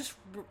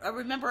 I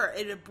remember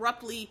it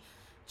abruptly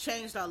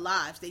changed our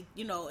lives. They,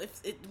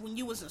 when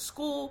you was in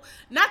school,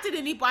 not that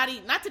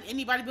anybody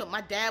but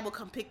my dad would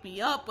come pick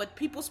me up, but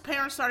people's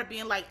parents started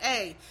being like,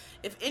 hey,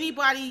 if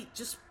anybody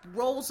just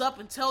rolls up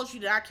and tells you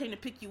that I came to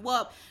pick you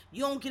up,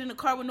 you don't get in the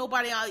car with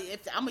nobody.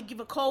 If I'm gonna give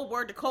a code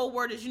word, the code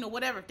word is,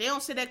 whatever. If they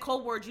don't say that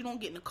code word, you don't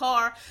get in the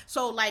car.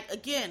 So, like,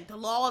 again, the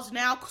laws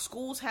now,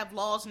 schools have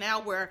laws now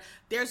where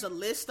there's a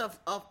list of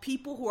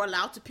people who are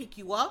allowed to pick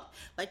you up.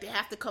 Like, they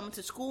have to come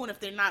into school, and if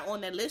they're not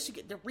on that list, you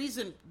get the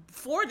reason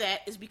for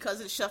that is because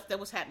of the stuff that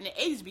was happening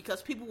in the 80s,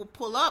 because people would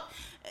pull up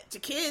to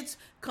kids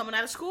coming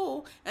out of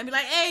school and be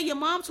like, hey, your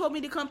mom told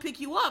me to come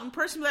pick you up, and the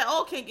person be like,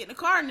 oh, can't get in the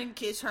car, and then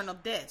kids turn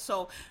up dead.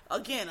 So,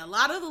 again, a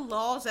lot of the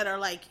laws that are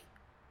like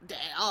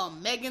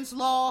Megan's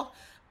Law,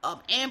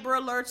 Amber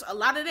Alerts, a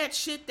lot of that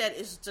shit that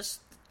is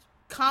just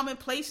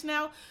commonplace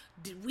now,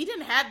 we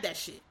didn't have that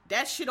shit.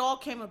 That shit all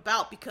came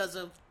about because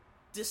of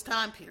this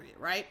time period,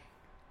 right?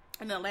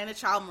 And the Atlanta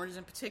child murders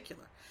in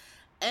particular.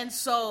 And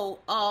so,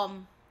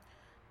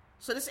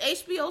 so this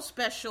HBO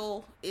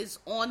special is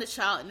on the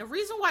child, and the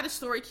reason why the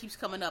story keeps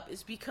coming up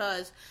is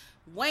because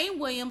Wayne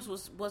Williams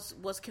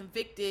was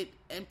convicted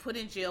and put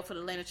in jail for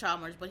the Atlanta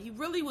child murders, but he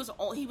was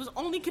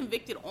only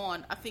convicted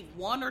on, I think,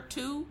 1 or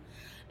 2,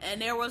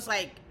 and there was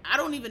like, I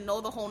don't even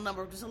know the whole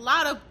number. There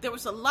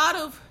was a lot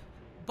of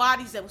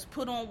bodies that was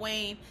put on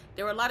Wayne.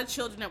 There were a lot of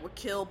children that were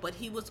killed, but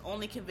he was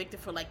only convicted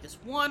for like this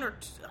 1 or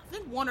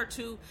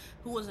 2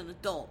 who was an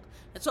adult.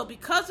 And so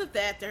because of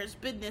that, there's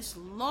been this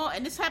long,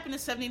 and this happened in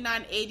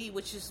 79, 80,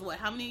 which is what,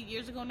 how many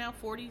years ago now?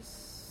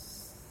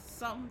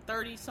 40-something,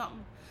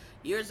 30-something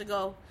years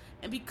ago.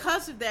 And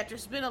because of that,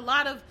 there's been a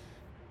lot of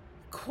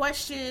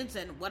questions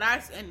and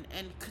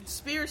and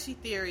conspiracy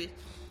theories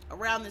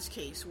around this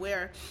case,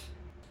 where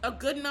a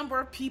good number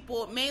of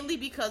people, mainly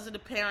because of the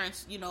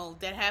parents,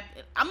 that have,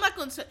 I'm not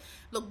going to say,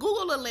 look,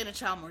 Google Atlanta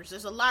child murders.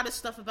 There's a lot of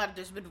stuff about it.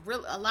 There's been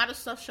a lot of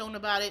stuff shown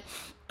about it.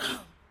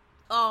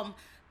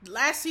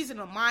 Last season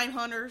of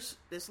Mindhunters,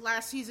 this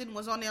last season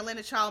was on the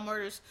Atlanta child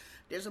murders.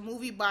 There's a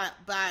movie by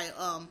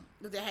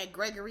that had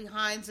Gregory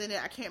Hines in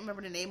it. I can't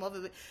remember the name of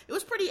it, but it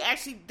was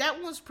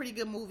that one's a pretty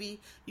good movie.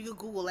 You can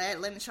Google that,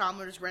 Atlanta child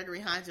murders, Gregory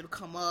Hines, it'll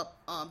come up.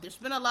 There's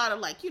been a lot of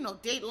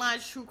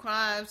Dateline true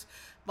crimes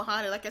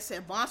behind it. Like I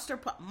said,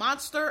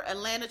 Monster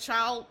Atlanta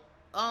child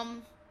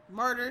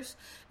murders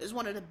is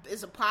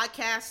a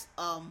podcast.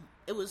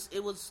 It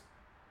was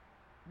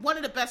one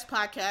of the best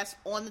podcasts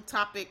on the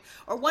topic,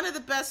 or one of the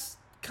best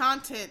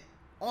content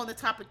on the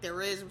topic there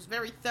is. It was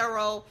very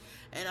thorough,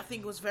 and I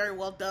think it was very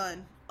well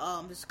done.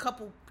 There's a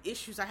couple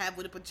issues I have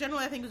with it, but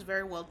generally I think it was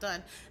very well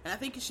done, and I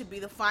think it should be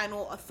the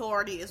final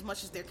authority, as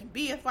much as there can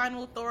be a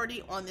final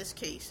authority on this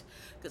case,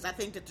 because I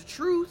think that the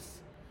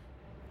truth,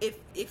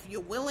 if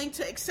you're willing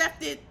to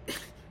accept it,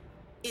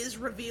 is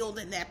revealed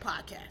in that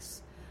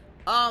podcast.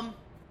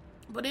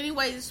 But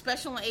anyway, it's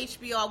special on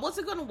HBO. I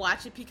wasn't going to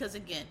watch it because,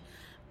 again,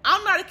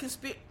 I'm not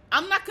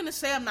going to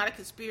say I'm not a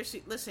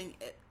conspiracy. Listen,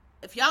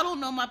 if y'all don't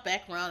know my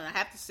background, and I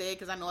have to say it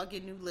because I know I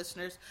get new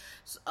listeners,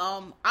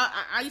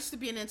 I used to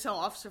be an intel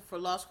officer for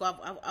law school.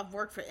 I've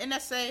worked for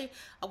NSA,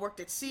 I worked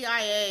at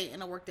CIA,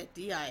 and I worked at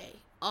DIA.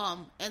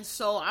 And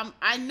so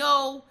I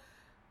know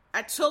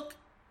I took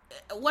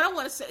what I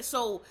want to say.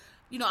 So,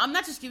 I'm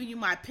not just giving you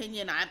my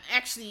opinion. I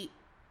actually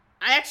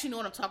know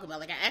what I'm talking about.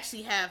 Like, I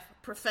actually have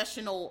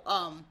professional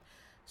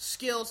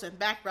skills and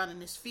background in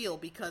this field,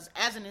 because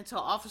as an intel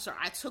officer,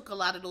 I took a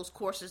lot of those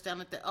courses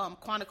down at the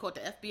Quantico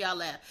at the FBI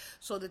lab.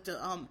 So that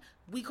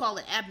we call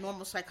it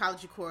abnormal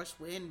psychology course.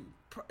 In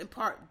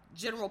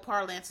general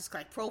parlance, it's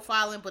like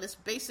profiling, but it's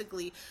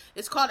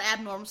called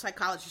abnormal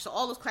psychology. So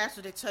all those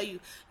classes, they tell you,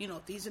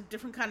 these are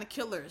different kind of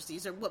killers.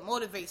 These are what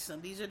motivates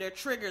them. These are their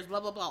triggers, blah,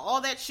 blah, blah. All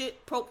that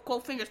shit,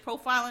 quote fingers,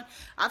 profiling.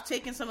 I've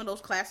taken some of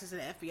those classes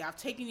at the FBI. I've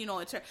taken,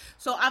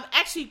 so I'm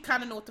actually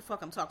kind of know what the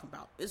fuck I'm talking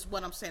about, is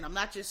what I'm saying. I'm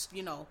not just,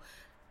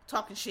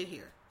 talking shit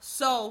here.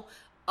 So,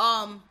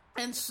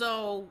 and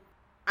so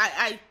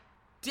I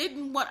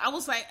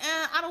was like,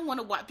 I don't want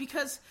to watch,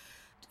 because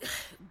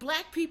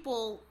black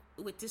people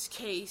with this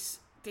case,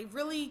 they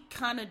really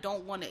kind of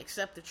don't want to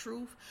accept the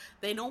truth.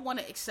 They don't want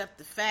to accept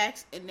the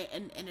facts, and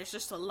there's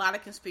just a lot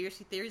of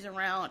conspiracy theories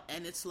around,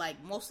 and it's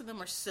like most of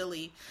them are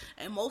silly,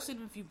 and most of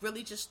them, if you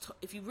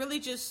really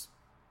just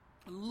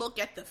look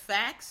at the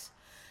facts,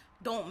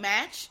 don't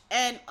match,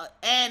 and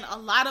a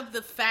lot of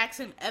the facts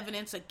and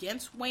evidence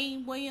against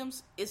Wayne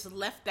Williams is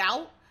left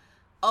out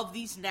of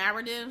these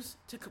narratives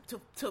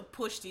to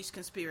push these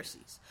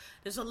conspiracies.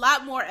 There's a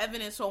lot more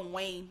evidence on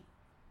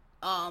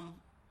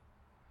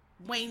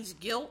Wayne's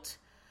guilt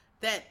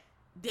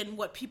than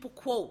what people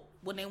quote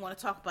when they want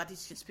to talk about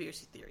these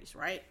conspiracy theories,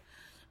 right?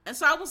 And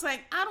so I was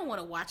like, I don't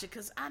want to watch it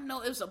because I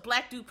know it was a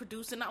black dude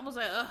producing. I was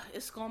like,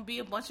 it's going to be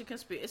a bunch of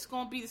conspiracy. It's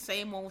going to be the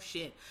same old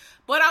shit.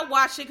 But I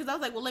watched it because I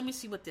was like, well, let me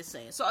see what they're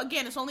saying. So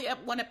again, it's only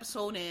one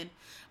episode in,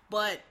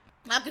 but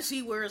I can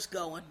see where it's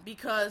going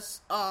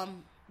because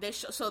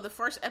so the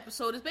first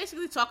episode is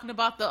basically talking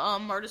about the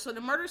murder. So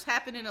the murders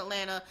happened in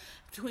Atlanta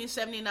between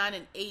 79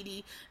 and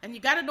 80. And you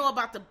got to know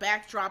about the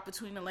backdrop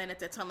between Atlanta at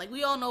that time. Like,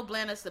 we all know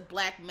Atlanta's the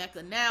black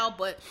Mecca now,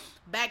 but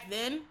back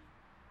then,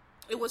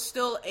 it was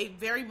still a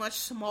very much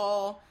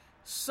small,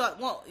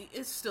 well,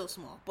 it's still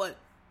small, but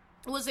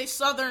it was a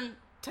southern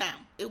town.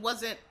 It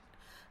wasn't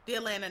the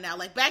Atlanta now.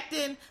 Like, back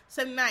then,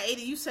 79,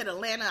 80, you said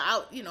Atlanta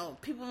out,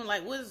 people were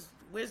like,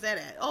 where's that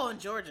at? Oh, in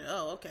Georgia.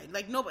 Oh, okay.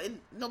 Like, nobody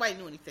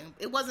knew anything.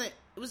 It was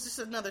just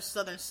another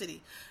southern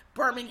city.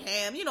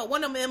 Birmingham,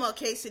 one of them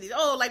MLK cities.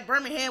 Oh, like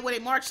Birmingham where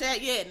they march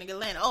at? Yeah, in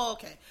Atlanta. Oh,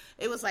 okay.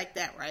 It was like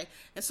that, right?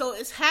 And so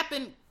it's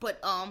happened,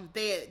 but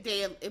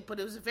but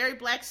it was a very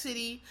black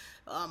city.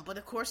 But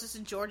of course it's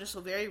in Georgia, so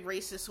very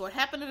racist. So it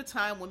happened at a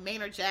time when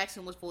Maynard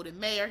Jackson was voted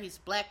mayor. He's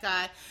a black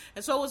guy.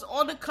 And so it was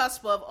on the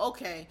cusp of,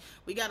 okay,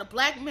 we got a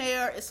black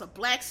mayor. It's a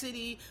black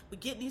city. We're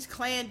getting these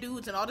Klan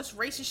dudes and all this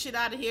racist shit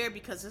out of here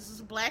because this is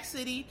a black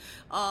city.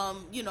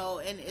 And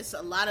it's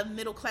a lot of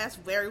middle class,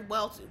 very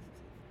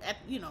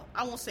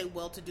I won't say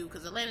well-to-do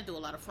because Atlanta do a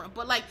lot of front,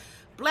 but like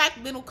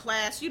black middle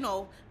class, a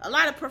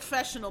lot of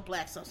professional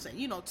blacks, I'm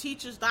saying,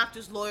 teachers,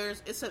 doctors,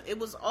 lawyers. It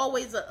was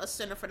always a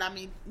center for that. I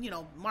mean,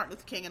 Martin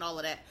Luther King and all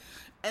of that.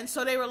 And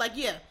so they were like,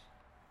 yeah.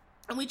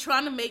 And we're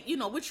trying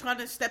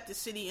to step the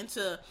city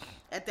into,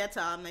 at that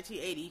time,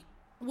 1980,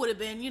 would have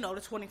been, the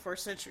 21st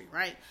century,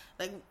 right?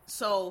 Like,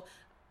 so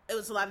it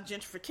was a lot of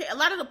gentrification. A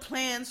lot of the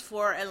plans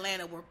for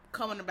Atlanta were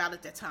coming about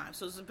at that time.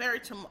 So it was a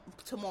very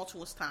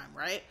tumultuous time,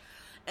 right?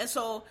 And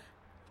so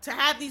to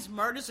have these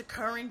murders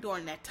occurring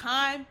during that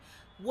time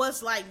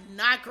was like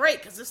not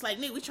great because it's like,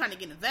 we're trying to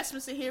get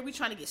investments in here, we're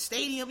trying to get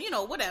stadium,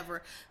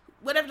 whatever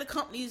the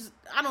companies.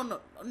 I don't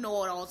know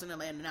what all's in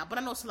Atlanta now, but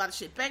I know it's a lot of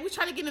shit. Bang, we're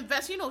trying to get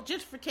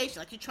gentrification.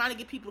 Like, you're trying to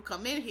get people to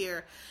come in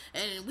here,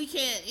 and we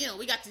can't.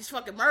 We got these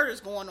fucking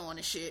murders going on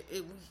and shit.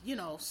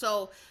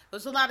 So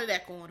there's a lot of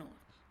that going on,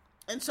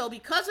 and so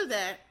because of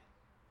that,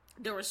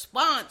 the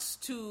response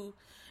to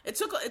it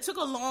took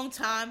a long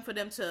time for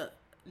them to,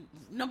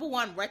 number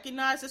one,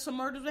 recognize that some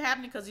murders were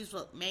happening because these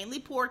were mainly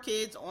poor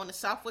kids on the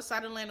southwest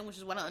side of Atlanta, which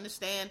is what I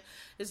understand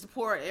is the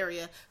poor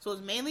area. So it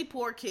was mainly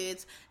poor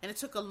kids, and it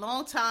took a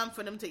long time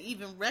for them to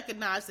even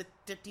recognize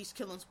that these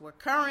killings were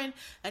occurring.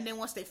 And then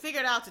once they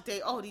figured out that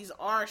these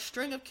are a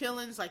string of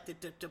killings, like the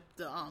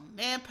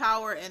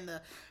manpower and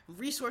the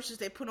resources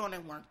they put on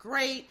it weren't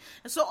great.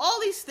 And so all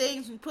these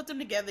things, when you put them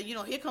together,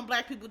 here come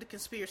black people with the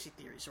conspiracy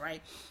theories,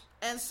 right?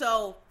 And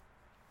so,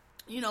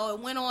 it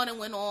went on,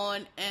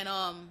 and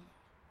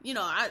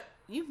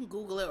you can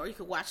Google it or you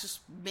can watch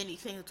just many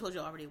things I told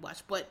you I already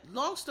watched. But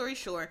long story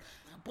short,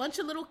 a bunch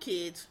of little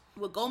kids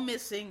would go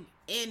missing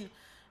in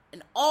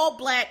an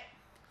all-black,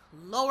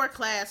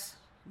 lower-class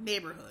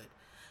neighborhood.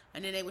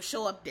 And then they would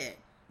show up dead,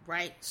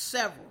 right?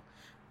 Several.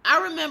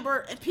 I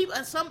remember, and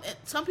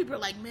some people are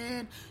like,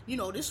 man,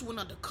 this went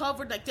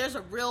undercover. Like, there's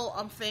a real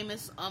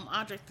famous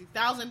Andre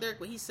 3000 lyric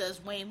where he says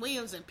Wayne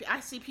Williams, and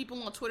I see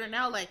people on Twitter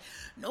now like,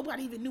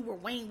 nobody even knew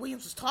what Wayne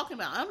Williams was talking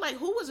about. I'm like,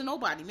 who was a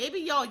nobody? Maybe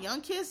y'all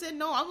young kids didn't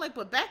know. I'm like,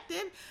 but back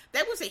then,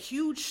 that was a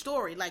huge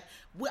story. Like,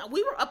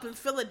 we were up in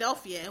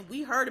Philadelphia, and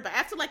we heard about,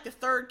 after like the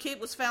third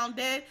kid was found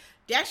dead,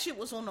 that shit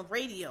was on the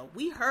radio.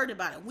 We heard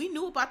about it. We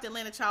knew about the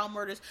Atlanta child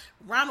murders.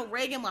 Ronald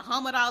Reagan,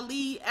 Muhammad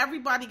Ali,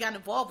 everybody got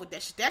involved with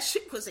that shit. That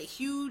shit was a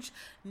huge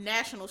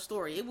national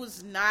story. It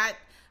was not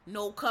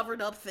no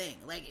covered up thing.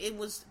 Like, it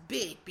was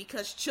big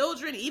because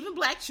children, even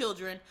black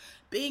children,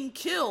 being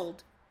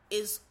killed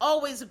is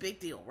always a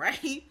big deal,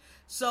 right?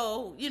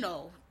 So,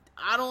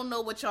 I don't know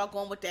what y'all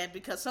going with that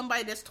because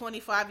somebody that's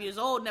 25 years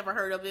old never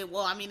heard of it.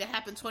 Well, I mean, it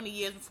happened 20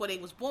 years before they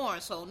was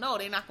born, so no,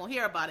 they're not going to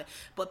hear about it.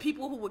 But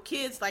people who were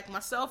kids like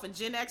myself and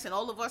Gen X and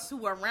all of us who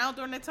were around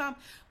during that time,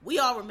 we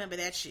all remember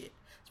that shit,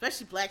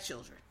 especially black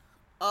children.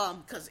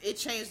 Because it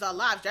changed our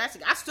lives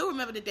drastically. I still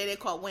remember the day they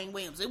called Wayne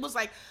Williams. It was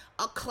like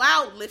a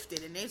cloud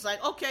lifted, and it's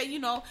like, okay,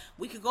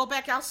 we could go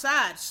back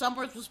outside.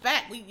 Summers was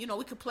back. We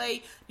could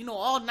play,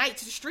 all night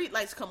till the street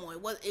lights come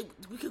on.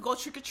 We could go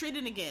trick or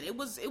treating again. It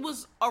was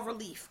a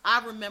relief.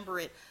 I remember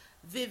it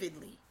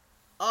vividly.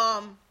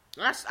 I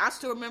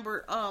still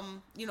remember,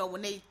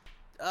 when they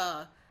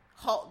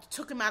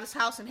took him out of his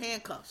house in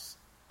handcuffs.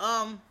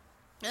 And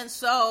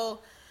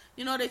so,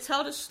 You know, they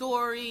tell the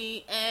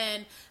story,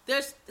 and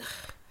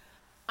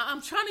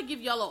I'm trying to give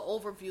y'all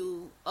an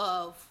overview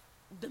of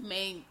the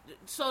main.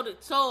 So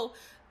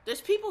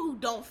there's people who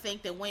don't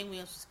think that Wayne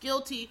Williams was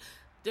guilty.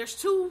 There's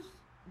two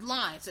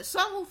lines. There's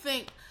some who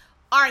think,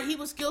 all right, he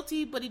was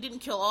guilty, but he didn't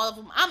kill all of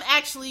them. I'm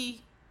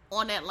actually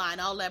on that line.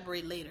 I'll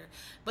elaborate later.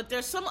 But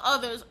there's some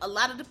others. A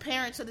lot of the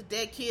parents of the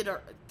dead kids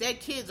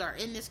are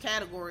in this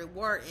category.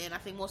 And I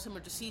think most of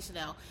them are deceased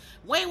now.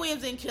 Wayne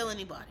Williams didn't kill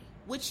anybody,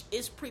 which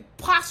is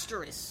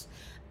preposterous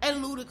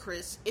and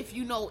ludicrous if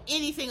you know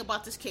anything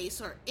about this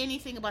case or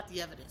anything about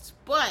the evidence.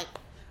 But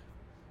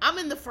I'm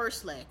in the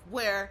first leg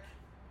where,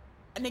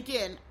 and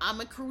again,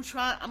 I'm a true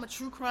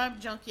crime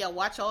junkie. I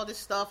watch all this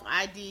stuff,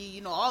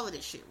 ID, all of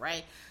this shit,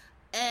 right?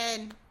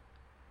 And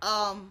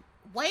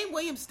Wayne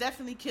Williams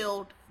definitely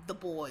killed the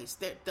boys.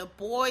 The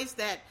boys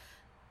that,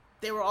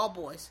 they were all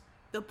boys.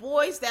 The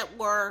boys that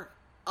were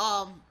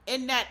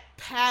in that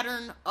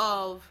pattern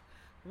of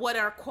what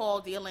are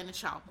called the Atlanta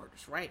child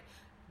murders, right?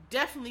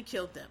 Definitely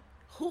killed them.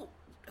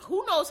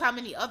 Who knows how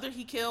many other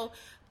he killed,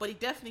 but he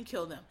definitely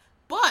killed them.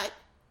 But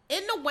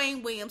in the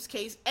Wayne Williams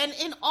case, and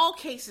in all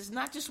cases,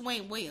 not just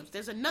Wayne Williams,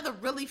 there's another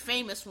really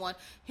famous one,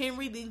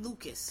 Henry Lee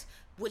Lucas,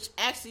 which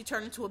actually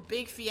turned into a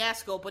big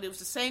fiasco, but it was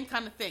the same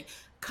kind of thing.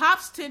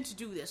 Cops tend to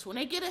do this. When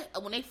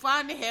they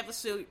find they have a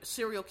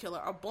serial killer,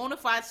 a bona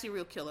fide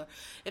serial killer,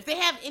 if they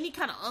have any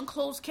kind of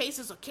unclosed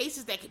cases or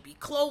cases that could be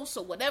closed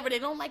or whatever, they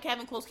don't like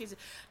having closed cases,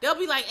 they'll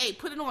be like, hey,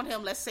 put it on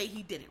him, let's say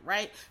he did it,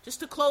 right? Just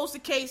to close the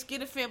case,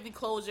 get a family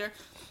closure,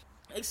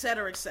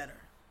 etc., etc.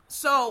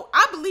 So,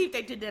 I believe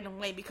they did that in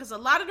Wayne because a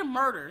lot of the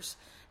murders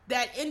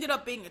that ended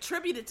up being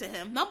attributed to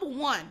him, number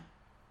one,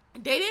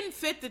 they didn't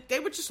fit they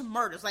were just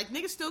murders. Like,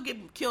 niggas still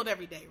get killed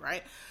every day,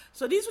 right?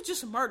 So these were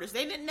just murders.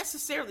 They didn't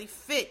necessarily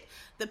fit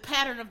the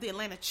pattern of the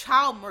Atlanta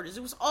child murders.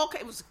 It was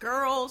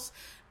girls,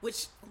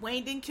 which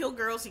Wayne didn't kill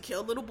girls. He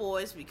killed little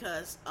boys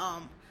because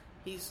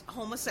he's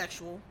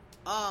homosexual.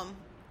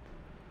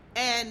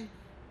 And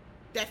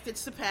that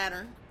fits the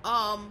pattern.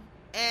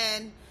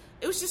 And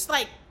it was just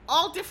like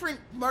all different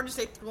murders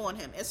they threw on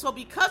him. And so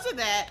because of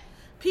that,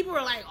 people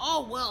were like,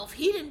 oh, well, if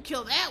he didn't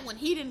kill that one,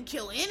 he didn't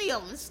kill any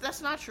of them.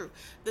 That's not true.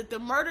 The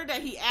murder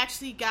that he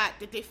actually got,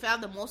 that they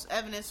found the most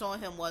evidence on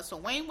him was, so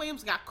Wayne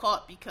Williams got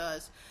caught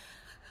because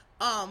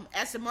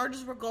as the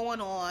murders were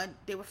going on,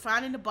 they were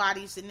finding the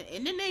bodies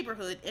in the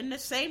neighborhood, in the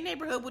same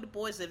neighborhood with the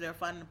boys that they were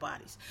finding the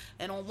bodies.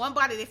 And on one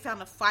body, they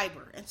found a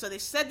fiber. And so they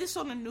said this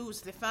on the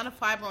news. They found a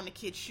fiber on the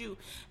kid's shoe.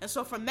 And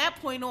so from that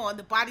point on,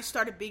 the bodies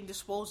started being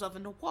disposed of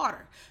in the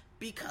water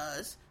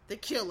because the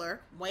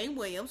killer, Wayne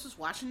Williams, was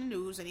watching the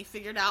news and he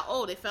figured out,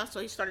 so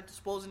he started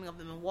disposing of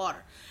them in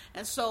water.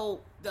 And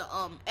so the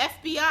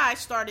FBI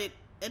started,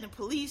 and the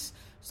police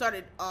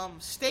started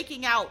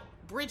staking out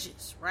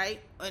bridges, right?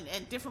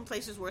 And different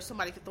places where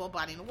somebody could throw a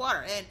body in the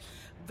water. And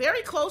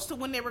very close to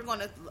when they were going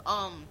to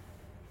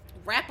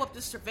wrap up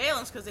the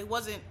surveillance because they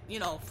wasn't,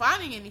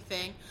 finding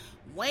anything,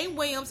 Wayne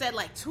Williams at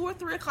like 2 or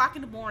 3 o'clock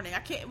in the morning,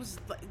 it was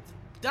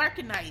dark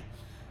at night,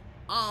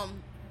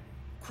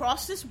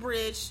 crossed this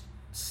bridge,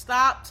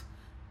 stopped,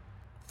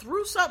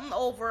 threw something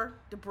over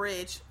the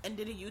bridge, and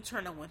did a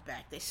U-turn and went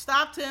back. They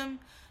stopped him.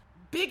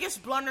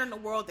 Biggest blunder in the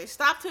world. They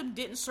stopped him,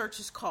 didn't search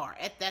his car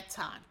at that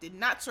time. Did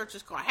not search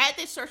his car. Had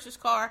they searched his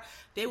car,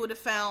 they would have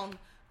found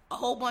a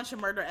whole bunch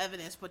of murder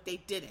evidence, but they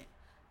didn't.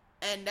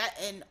 And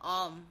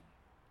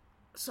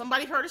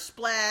somebody heard a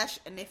splash,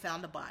 and they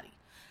found the body.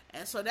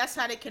 And so that's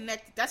how they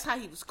connected. That's how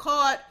he was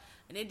caught.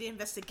 And in the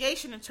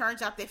investigation, it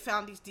turns out they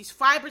found these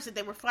fibers that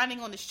they were finding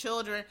on his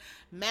children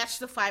matched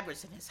the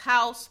fibers in his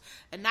house.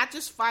 And not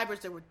just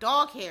fibers, there were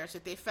dog hairs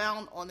that they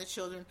found on the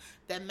children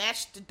that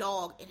matched the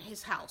dog in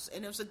his house.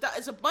 And there was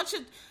a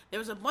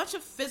bunch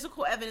of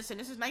physical evidence, and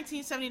this is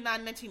 1979,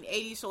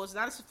 1980, so it's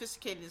not as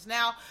sophisticated as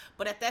now.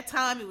 But at that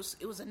time,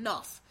 it was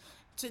enough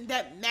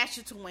that matched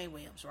it to Wayne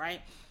Williams,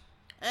 right?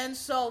 And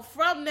so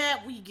from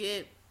that, we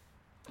get,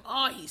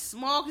 he's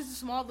small, he's a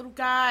small little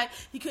guy,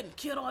 he couldn't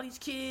kill all these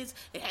kids,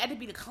 it had to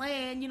be the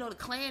Klan, the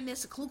Klan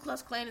this, the Ku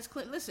Klux Klan this.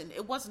 Listen,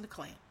 it wasn't the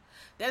Klan.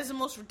 That is the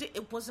most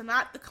ridiculous. It was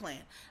not the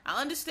Klan.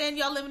 I understand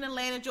y'all live in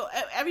Atlanta, Joe.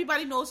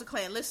 Everybody knows the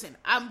Klan. Listen,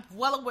 I'm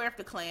well aware of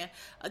the Klan.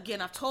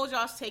 Again, I've told y'all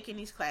I was taking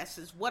these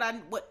classes.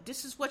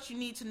 This is what you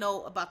need to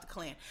know about the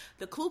Klan.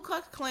 The Ku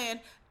Klux Klan,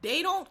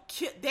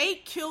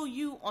 they kill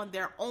you on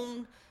their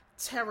own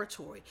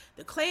territory.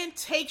 The Klan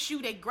takes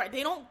you, they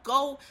don't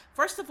go,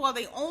 first of all,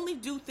 they only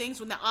do things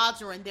when the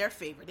odds are in their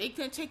favor. They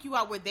can take you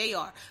out where they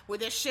are, where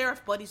their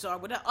sheriff buddies are,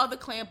 where their other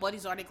Klan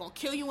buddies are. They're going to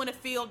kill you in the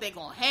field, they're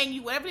going to hang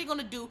you, whatever they're going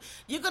to do,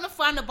 you're going to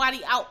find the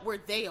body out where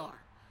they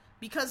are.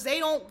 Because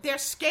they're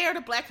scared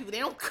of black people. They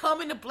don't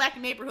come into black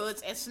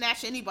neighborhoods and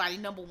snatch anybody,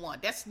 number one.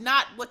 That's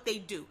not what they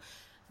do.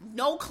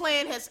 No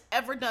Klan has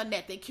ever done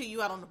that. They kill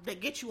you out they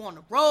get you on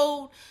the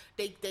road.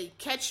 They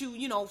catch you,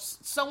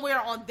 somewhere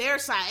on their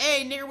side.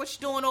 Hey, nigga, what you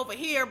doing over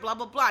here? Blah,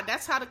 blah, blah.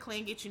 That's how the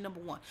Klan gets you, number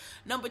one.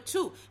 Number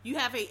two, you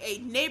have a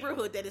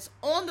neighborhood that is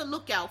on the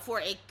lookout for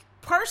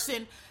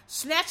person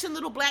snatching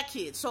little black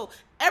kids. So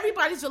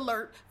everybody's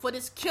alert for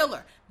this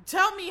killer.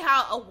 Tell me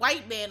how a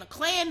white man, a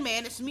Klan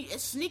man, is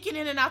sneaking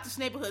in and out this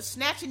neighborhood,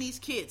 snatching these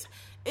kids.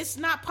 It's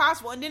not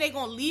possible. And then they're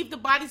going to leave the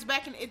bodies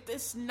back in it.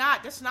 That's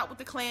not what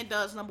the Klan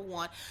does, number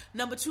one.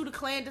 Number two, the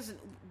Klan doesn't,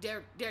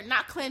 they're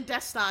not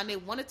clandestine. They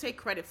want to take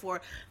credit for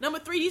it. Number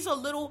three, these are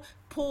little,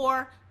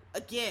 poor,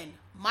 again,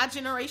 my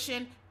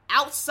generation,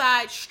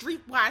 outside,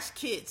 streetwise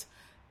kids.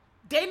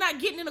 They're not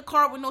getting in a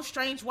car with no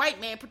strange white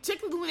man,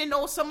 particularly when they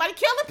know somebody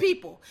killing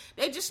people.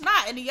 They're just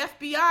not. And the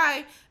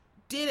FBI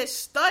did a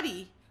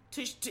study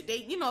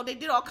they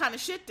did all kind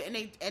of shit, and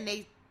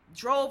they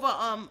drove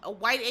a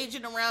white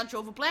agent around,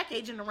 drove a black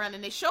agent around,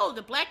 and they showed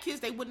the black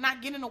kids they would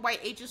not get in a white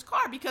agent's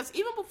car because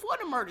even before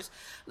the murders,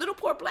 little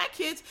poor black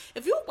kids,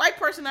 if you're a white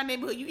person in our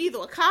neighborhood, you either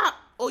a cop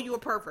or you a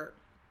pervert.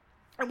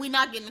 And we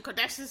not getting in the car.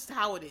 That's just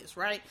how it is,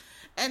 right?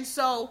 And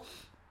so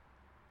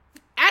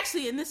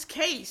actually, in this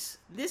case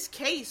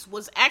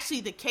was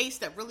actually the case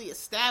that really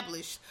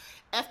established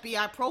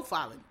FBI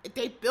profiling.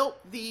 They built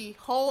the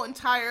whole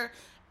entire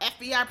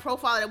FBI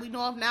profile that we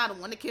know of now, the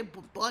one that killed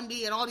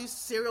Bundy and all these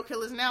serial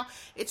killers now.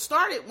 It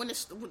started when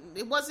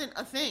it wasn't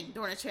a thing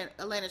during the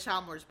Atlanta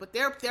child murders, but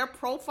their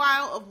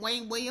profile of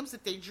Wayne Williams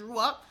that they drew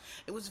up,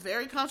 it was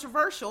very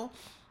controversial,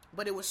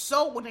 but it was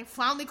so, when they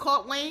finally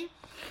caught Wayne,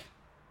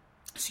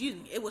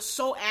 it was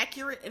so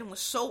accurate and it was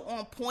so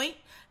on point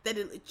that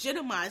it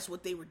legitimized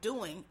what they were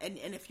doing. And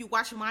if you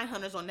watch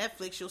Mindhunters on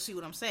Netflix, you'll see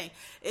what I'm saying.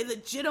 It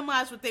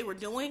legitimized what they were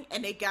doing,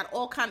 and they got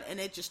and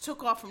it just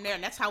took off from there.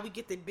 And that's how we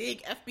get the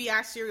big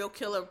FBI serial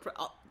killer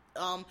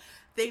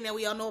thing that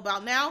we all know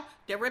about now.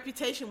 Their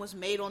reputation was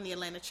made on the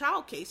Atlanta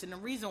child case. And the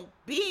reason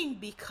being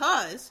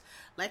because,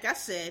 like I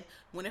said,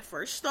 when it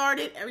first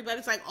started,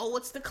 everybody's like, oh,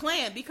 it's the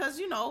Klan.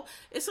 Because,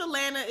 it's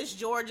Atlanta, it's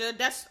Georgia.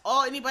 That's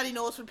all anybody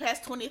knows for the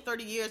past 20 or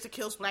 30 years that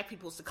kills black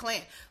people is the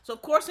Klan. So,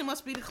 of course, it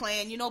must be the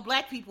Klan.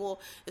 Black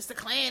people, it's the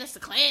Klan, it's the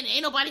Klan.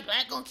 Ain't nobody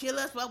black gonna kill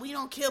us, but we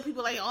don't kill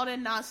people, like all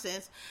that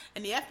nonsense.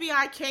 And the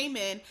FBI came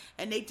in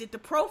and they did the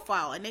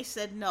profile. And they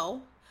said,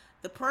 no.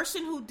 The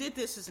person who did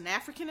this is an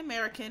African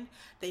American.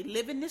 They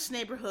live in this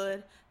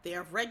neighborhood. They're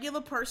a regular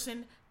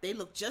person. They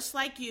look just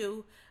like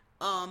you.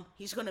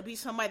 He's going to be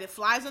somebody that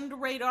flies under the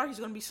radar. He's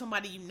going to be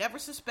somebody you never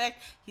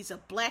suspect. He's a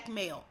black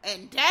male.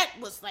 And that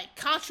was like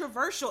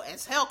controversial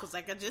as hell because,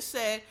 like I just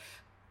said,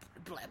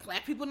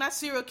 black people not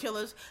serial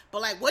killers.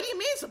 But like, what do you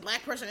mean it's a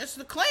black person? It's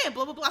the Klan,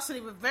 blah, blah, blah. So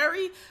they were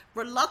very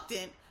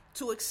reluctant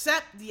to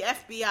accept the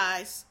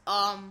FBI's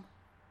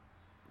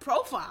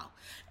profile,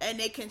 and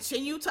they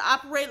continued to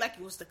operate like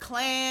it was the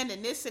Klan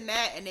and this and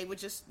that, and they were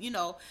just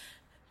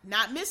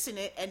not missing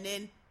it. And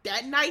then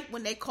that night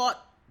when they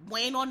caught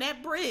Wayne on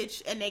that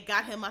bridge and they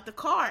got him out the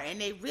car, and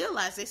they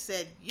realized, they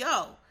said,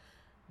 yo,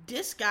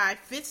 this guy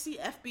fits the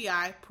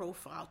FBI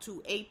profile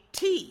to a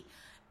T.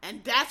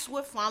 And that's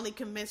what finally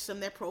convinced them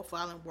their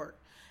profiling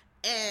worked.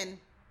 And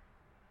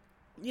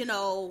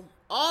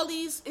all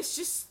these, it's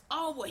just,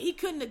 he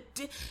couldn't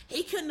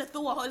have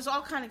threw there's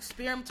all kind of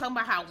experiment talking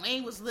about how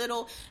Wayne was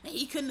little and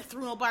he couldn't have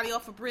threw nobody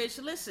off a bridge.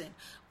 Listen,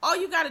 all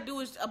you got to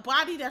do is a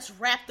body that's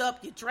wrapped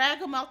up, you drag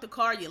him out the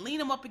car, you lean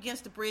him up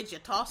against the bridge, you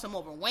toss him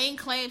over. Wayne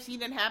claims he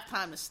didn't have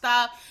time to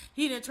stop,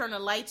 he didn't turn the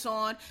lights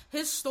on.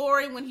 His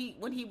story when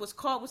he was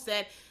caught was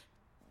that,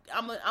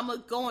 I'm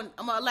gonna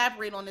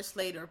elaborate on this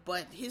later,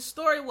 but his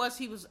story was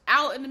he was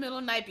out in the middle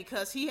of the night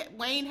because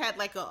Wayne had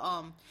like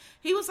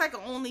he was like an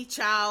only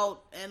child,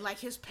 and like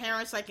his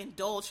parents like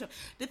indulged him.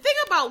 The thing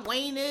about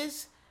Wayne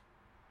is,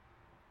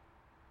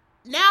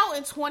 now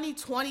in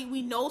 2020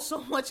 we know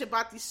so much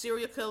about these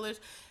serial killers.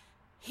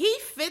 He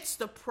fits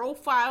the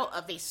profile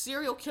of a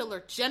serial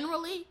killer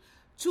generally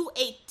to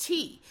a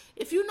T.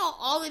 If you know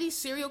all of these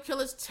serial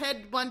killers,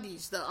 Ted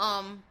Bundy's,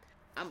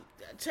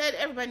 Ted,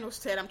 everybody knows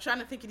Ted. I'm trying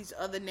to think of these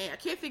other names. I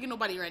can't think of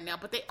nobody right now,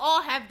 but they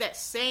all have that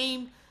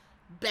same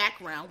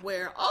background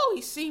where,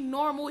 he seemed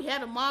normal. He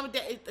had a mom and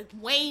dad.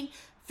 Wayne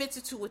fits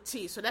it to a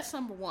T. So that's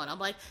number one. I'm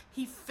like,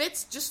 he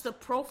fits just the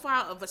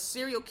profile of a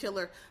serial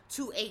killer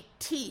to a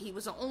T. He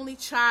was an only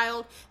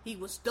child. He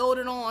was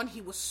doted on.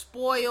 He was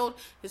spoiled.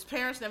 His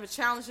parents never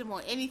challenged him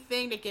on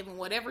anything. They gave him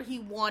whatever he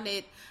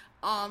wanted.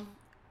 And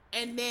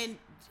then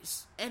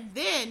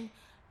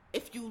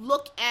if you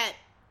look at,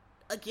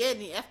 again,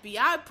 the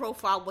FBI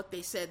profile, what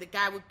they said, the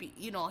guy would be,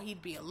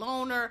 he'd be a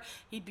loner,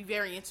 he'd be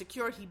very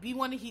insecure, he'd be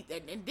one of,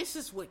 and this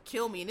is what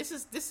killed me, and this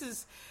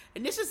is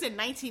in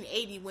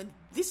 1980 when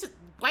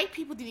white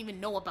people didn't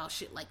even know about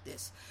shit like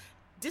this.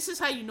 This is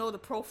how you know the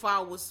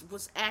profile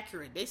was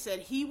accurate. They said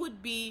he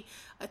would be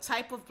a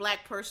type of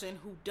black person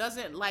who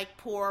doesn't like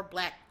poor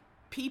black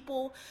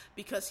people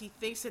because he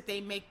thinks that they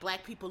make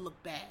black people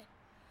look bad.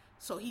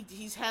 So he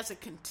has a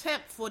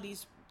contempt for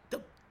these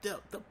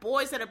the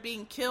boys that are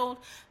being killed.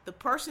 The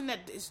person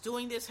that is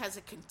doing this has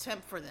a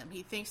contempt for them.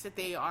 He thinks that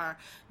they are,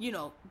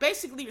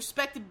 basically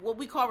what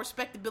we call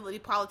respectability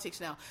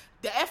politics now.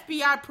 The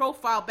FBI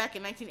profile back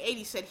in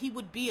 1980 said he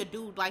would be a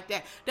dude like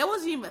that. That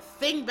wasn't even a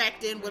thing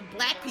back then with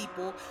black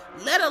people,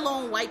 let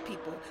alone white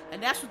people.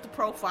 And that's what the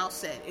profile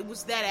said. It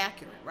was that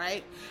accurate,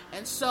 right?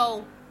 And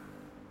so,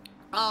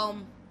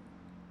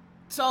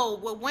 So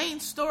what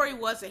Wayne's story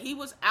was that he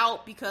was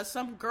out because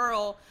some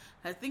girl,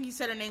 I think he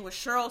said her name was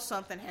Cheryl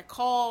something, had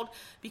called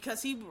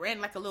because he ran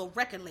like a little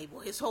record label.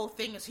 His whole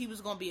thing is he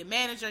was going to be a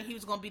manager and he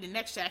was going to be the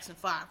next Jackson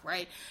 5,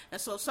 right?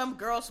 And so some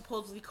girl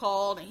supposedly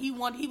called and he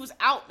was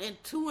out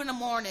at 2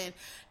 a.m.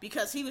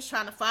 because he was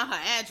trying to find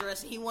her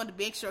address and he wanted to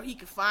make sure he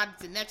could find it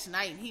the next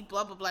night and he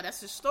blah, blah, blah.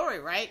 That's his story,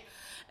 right?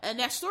 And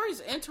that story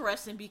is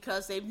interesting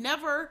because they've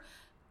never,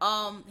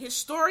 his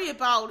story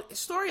about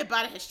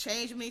it has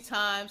changed many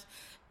times.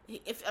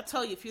 If I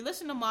tell you, if you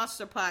listen to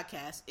Monster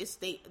Podcast,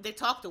 they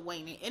talk to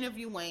Wayne, they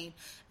interview Wayne,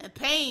 and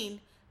Payne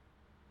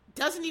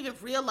doesn't even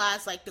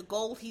realize like the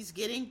gold he's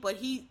getting, but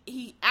he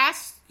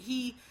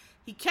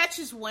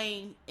catches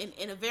Wayne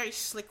in a very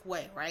slick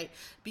way, right?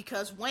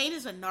 Because Wayne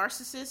is a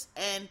narcissist,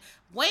 and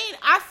Wayne,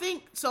 I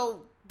think,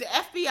 so the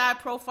FBI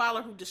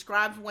profiler who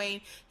describes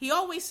Wayne, he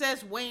always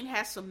says Wayne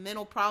has some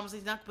mental problems,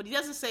 but he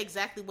doesn't say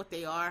exactly what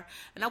they are,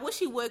 and I wish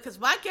he would, because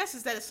my guess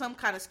is that it's some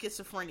kind of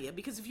schizophrenia,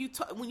 because if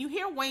when you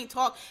hear Wayne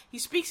talk, he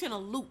speaks in a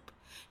loop.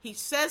 He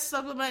says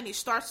something and he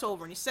starts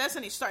over, and he says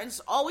and he starts, and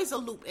it's always a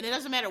loop, and it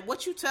doesn't matter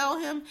what you tell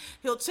him,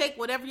 he'll take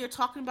whatever you're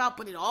talking about,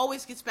 but it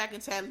always gets back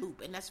into that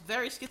loop, and that's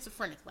very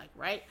schizophrenic-like,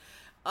 right?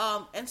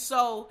 And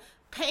so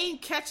Payne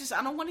catches,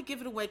 I don't want to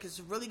give it away because it's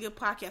a really good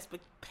podcast, but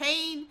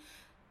Payne,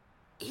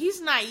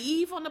 he's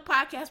naive on the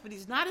podcast, but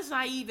he's not as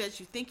naive as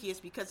you think he is,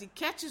 because he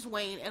catches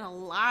Wayne in a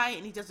lie,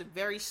 and he does it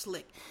very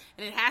slick.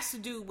 And it has to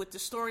do with the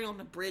story on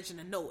the bridge and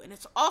the note. And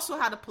it's also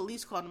how the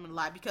police caught him in a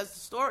lie, because the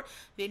story,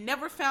 they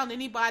never found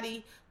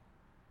anybody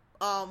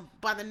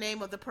by the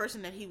name of the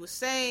person that he was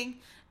saying.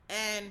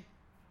 And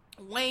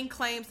Wayne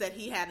claims that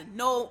he had a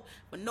note,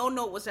 but no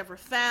note was ever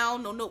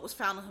found. No note was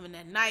found on him in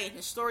that night, and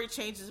his story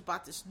changes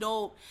about this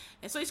note.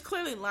 And so he's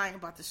clearly lying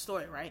about this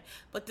story, right?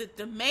 But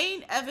the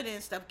main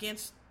evidence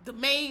against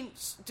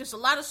there's a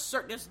lot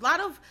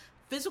of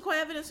physical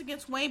evidence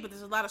against Wayne, but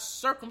there's a lot of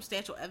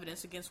circumstantial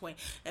evidence against Wayne.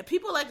 And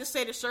people like to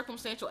say that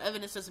circumstantial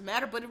evidence doesn't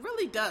matter, but it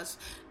really does.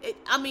 A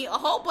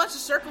whole bunch of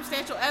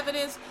circumstantial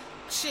evidence,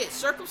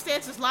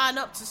 circumstances line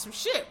up to some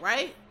shit,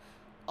 right?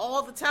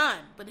 All the time.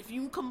 But if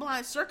you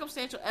combine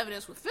circumstantial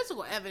evidence with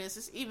physical evidence,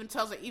 this even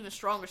tells an even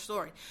stronger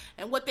story.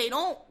 And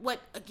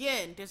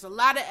there's a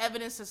lot of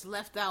evidence that's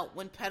left out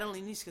when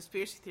peddling these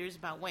conspiracy theories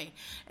about Wayne.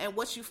 And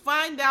what you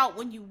find out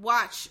when you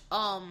watch,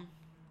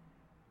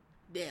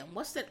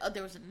 what's that?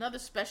 There was another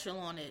special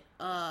on it.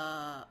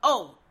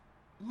 Mindhunter.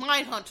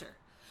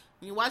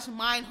 When you watch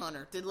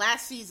Mindhunter, the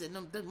last season,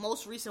 the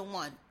most recent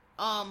one,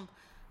 I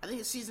think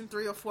it's season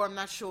 3 or 4, I'm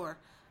not sure.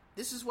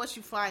 This is what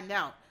you find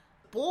out.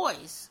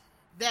 Boys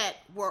that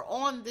were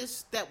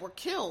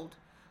killed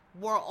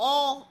were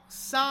all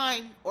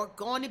signed or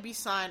going to be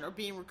signed or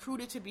being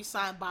recruited to be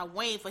signed by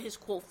Wayne for his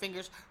quote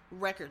fingers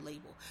record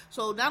label.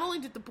 So not only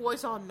did the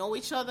boys all know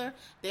each other,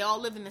 they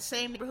all lived in the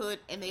same neighborhood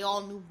and they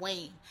all knew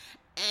Wayne.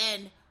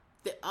 And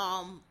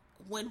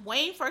when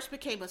Wayne first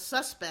became a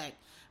suspect,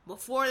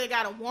 before they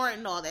got a warrant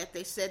and all that,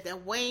 they said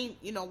that Wayne,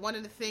 one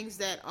of the things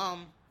that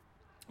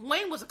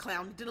Wayne was a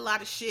clown. He did a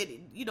lot of shit.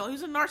 He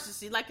was a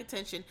narcissist. He liked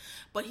attention.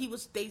 But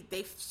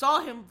they saw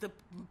him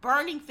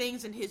burning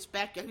things in his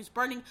backyard. He was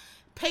burning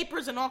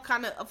papers and all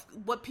kind of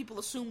what people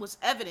assume was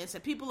evidence.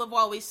 And people have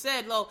always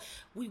said,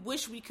 we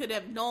wish we could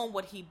have known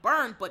what he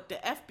burned. But the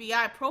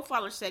FBI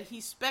profiler said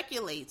he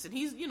speculates. And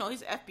he's an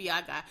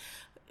FBI guy.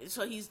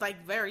 So he's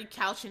like very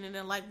couching and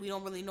then like we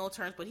don't really know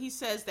terms. But he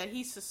says that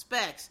he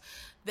suspects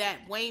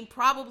that Wayne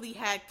probably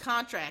had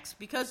contracts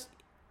because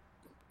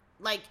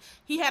like,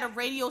 he had a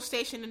radio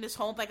station in his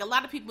home. Like, a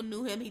lot of people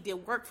knew him. He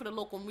did work for the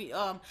local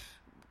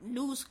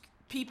news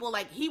people.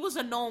 Like, he was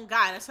a known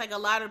guy. And it's like a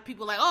lot of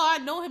people like, I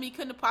know him. He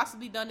couldn't have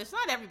possibly done this.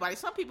 Not everybody.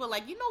 Some people are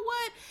like, you know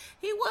what?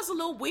 He was a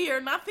little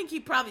weird, and I think he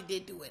probably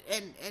did do it.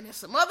 And there's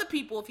some other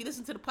people, if you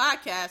listen to the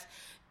podcast,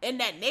 in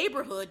that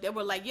neighborhood, they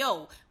were like,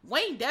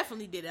 Wayne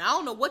definitely did it. I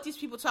don't know what these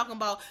people talking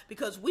about,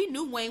 because we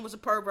knew Wayne was a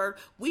pervert.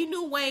 We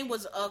knew Wayne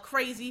was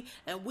crazy.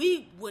 And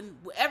when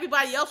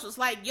everybody else was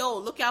like,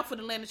 look out for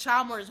the Atlanta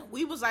child murders. And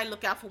we was like,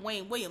 look out for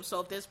Wayne Williams. So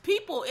if there's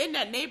people in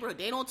that neighborhood,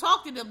 they don't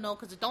talk to them, no,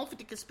 because it don't fit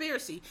the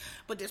conspiracy.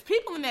 But there's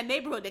people in that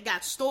neighborhood that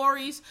got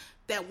stories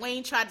that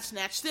Wayne tried to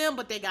snatch them,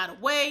 but they got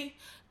away.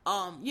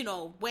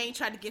 Wayne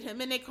tried to get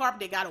him in their car, but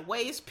they got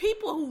away. It's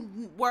people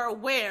who were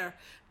aware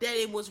that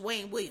it was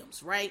Wayne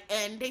Williams, right?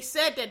 And they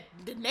said that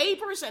the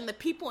neighbors and the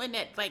people in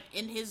that, like,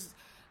 in his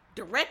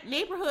direct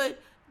neighborhood,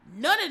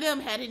 none of them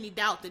had any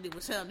doubt that it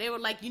was him. They were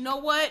like, you know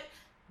what?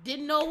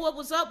 Didn't know what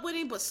was up with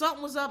him, but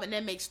something was up, and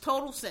that makes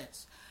total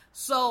sense.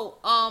 So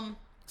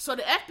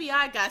the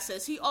FBI guy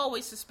says he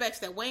always suspects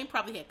that Wayne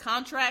probably had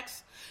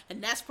contracts,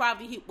 and that's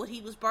probably what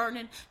he was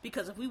burning,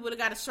 because if we would have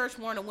got a search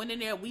warrant and went in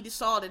there, we just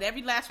saw that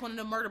every last one of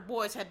the murder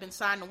boys had been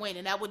signed to Wayne,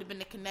 and that would have been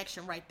the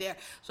connection right there.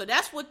 So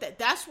that's what the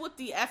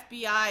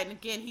FBI, and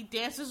again, he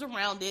dances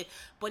around it,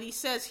 but he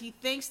says he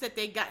thinks that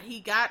he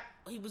got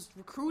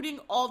recruiting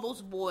all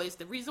those boys.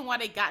 The reason why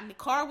they got in the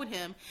car with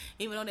him,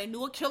 even though they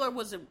knew a killer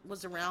was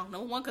around,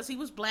 number one, because he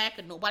was black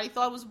and nobody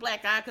thought it was a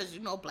black guy, because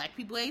black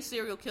people ain't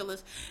serial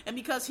killers, and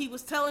because he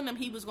was telling them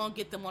he was going to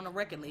get them on a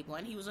record label,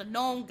 and he was a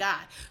known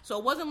guy. So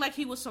it wasn't like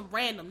he was some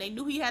random. They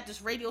knew he had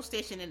this radio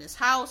station in his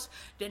house.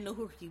 They knew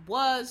who he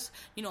was.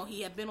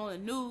 He had been on the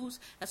news,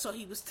 and so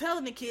he was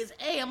telling the kids,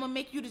 hey, I'm gonna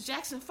make you the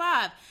Jackson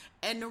 5.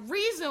 And the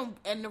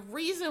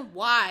reason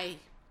why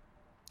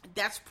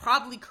that's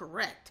probably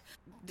correct,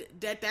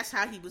 that's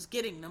how he was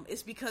getting them,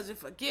 is because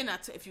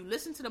if you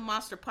listen to the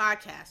Monster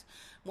podcast,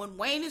 when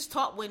Wayne is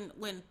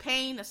when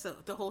Payne, that's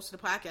the host of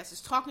the podcast,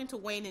 is talking to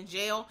Wayne in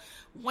jail,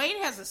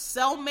 Wayne has a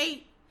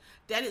cellmate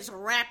that is a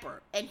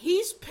rapper, and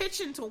he's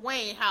pitching to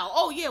Wayne how,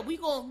 oh yeah, we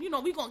gonna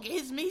get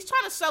his, he's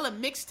trying to sell a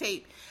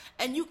mixtape,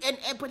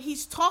 but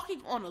he's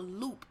talking on a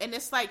loop, and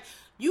it's like,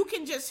 you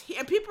can just hear,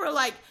 and people are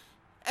like,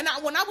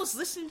 when I was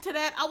listening to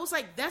that, I was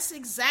like, that's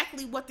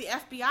exactly what the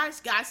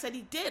FBI's guy said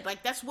he did.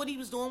 Like, that's what he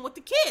was doing with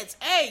the kids.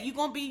 Hey, you're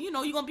going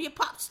to be a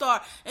pop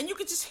star. And you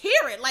could just hear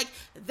it. Like,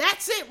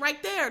 that's it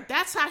right there.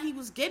 That's how he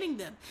was getting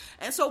them.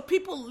 And so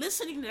people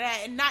listening to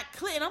that and not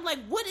clicking, I'm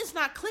like, what is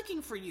not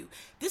clicking for you?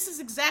 This is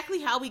exactly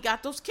how we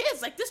got those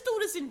kids. Like, this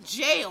dude is in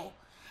jail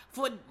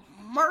for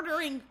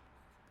murdering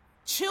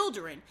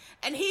children.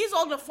 And he's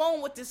on the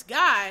phone with this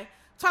guy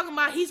talking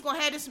about he's gonna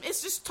have this.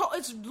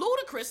 It's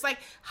ludicrous. Like,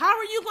 how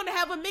are you gonna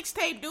have a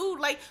mixtape, dude?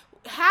 Like,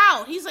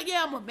 how? He's like,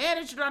 yeah, I'm a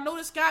manager, I know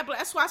this guy, but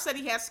that's why I said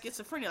he has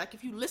schizophrenia. Like,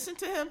 if you listen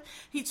to him,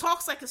 he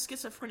talks like a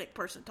schizophrenic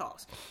person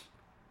talks.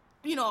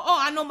 Oh,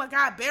 I know my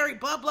guy Barry,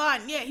 blah blah,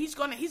 and yeah, he's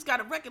got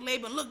a record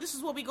label, and look, this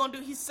is what we gonna do.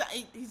 He's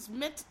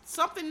meant,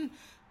 something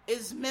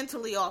is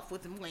mentally off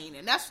with him, Wayne,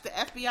 and that's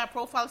what the FBI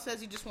profile says.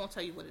 He just won't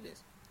tell you what it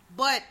is.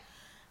 But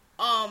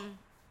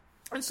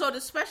and so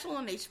the special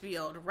on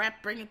HBO, the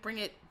rap, bring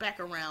it back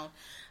around.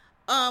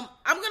 I'm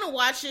gonna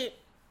watch it,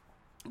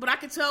 but I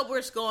can tell where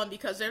it's going,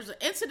 because there's an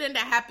incident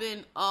that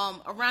happened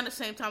around the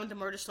same time the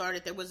murder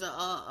started. There was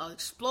a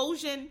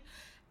explosion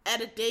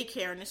at a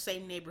daycare in the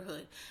same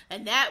neighborhood,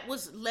 and that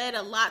led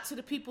a lot to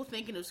the people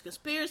thinking it was a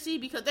conspiracy,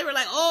 because they were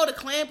like, oh, the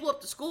Klan blew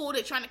up the school,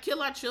 they're trying to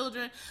kill our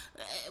children.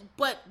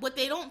 But what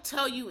they don't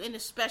tell you in the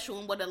special,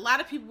 and what a lot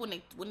of people,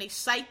 when they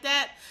cite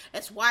that,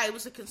 that's why it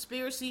was a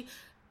conspiracy.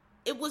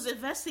 It was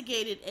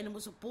investigated, and it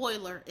was a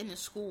boiler in the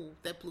school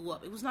that blew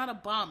up. It was not a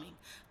bombing.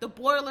 The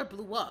boiler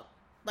blew up.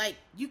 Like,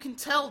 you can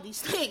tell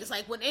these things.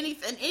 Like, when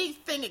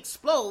anything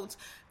explodes,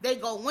 they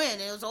go in.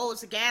 And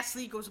it's a gas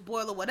leak, or it's a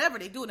boiler, whatever.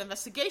 They do an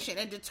investigation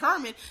and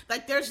determine,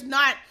 like, there's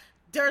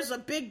a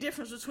big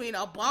difference between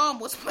a bomb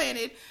was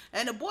planted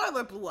and a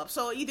boiler blew up.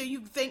 So either you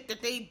think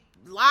that they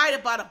lied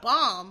about a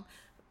bomb,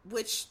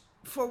 which,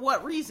 for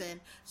what reason?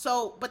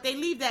 So, but they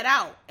leave that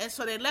out, and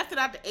so they left it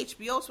out to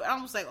HBO. So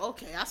I was like,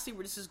 okay, I see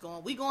where this is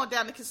going. We going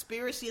down the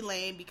conspiracy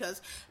lane,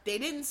 because they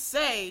didn't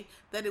say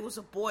that it was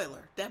a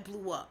boiler that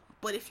blew up.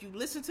 But if you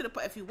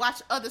if you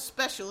watch other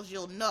specials,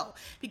 you'll know,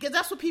 because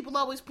that's what people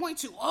always point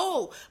to.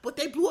 Oh, but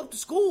they blew up the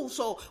school,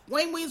 so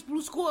Wayne Williams blew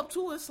the school up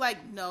too. It's like,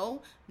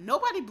 no,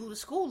 nobody blew the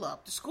school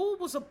up. The school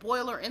was a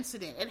boiler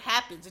incident. It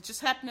happens. It just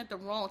happened at the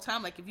wrong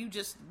time. Like, if you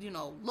just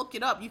look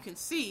it up, you can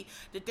see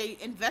that they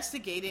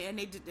investigated and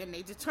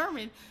they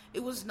determined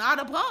it was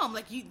not a bomb.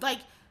 Like,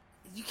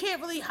 you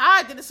can't really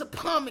hide that it's a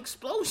bomb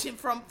explosion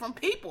from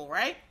people,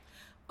 right?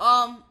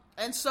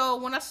 And so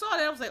when I saw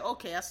that, I was like,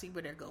 okay, I see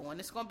where they're going.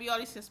 It's going to be all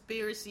these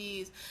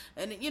conspiracies.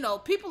 And,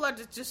 people are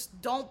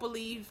just don't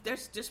believe.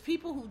 There's just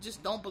people who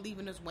just don't believe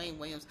in this Wayne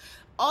Williams.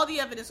 All the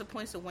evidence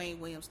points to Wayne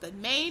Williams. The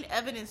main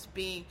evidence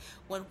being,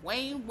 when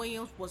Wayne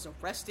Williams was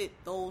arrested,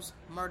 those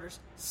murders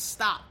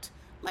stopped.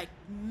 Like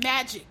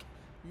magic.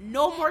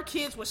 No more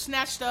kids were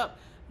snatched up.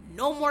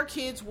 No more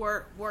kids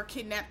were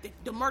kidnapped.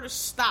 The murders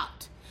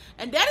stopped.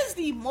 And that is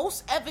the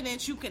most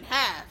evidence you can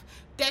have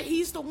that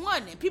he's the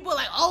one. And people are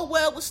like, oh,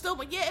 well, it was still,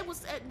 but yeah, it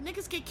was,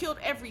 niggas get killed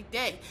every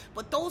day.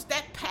 But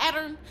that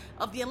pattern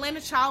of the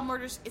Atlanta child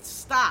murders, it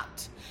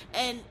stopped.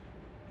 And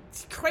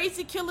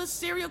crazy killers,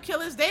 serial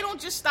killers, they don't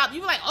just stop.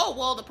 You're like, oh,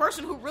 well, the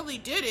person who really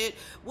did it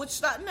would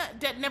stop. No,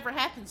 that never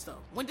happens, though.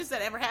 When does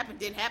that ever happen?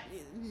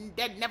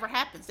 That never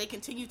happens. They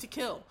continue to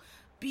kill.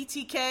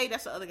 BTK,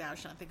 that's the other guy I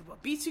was trying to think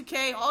about.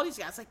 B2K, all these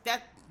guys, like,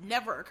 that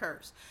never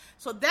occurs.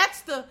 So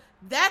that's the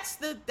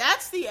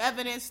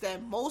evidence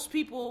that most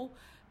people,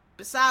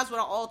 besides what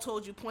I all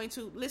told you, point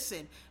to.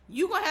 Listen,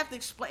 you're going to have to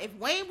explain. If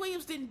Wayne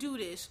Williams didn't do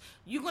this,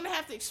 you're going to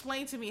have to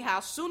explain to me how,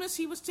 as soon as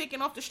he was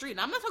taken off the street, and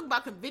I'm not talking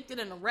about convicted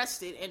and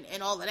arrested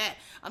and all of that.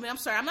 I mean, I'm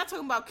sorry, I'm not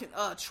talking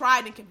about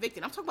tried and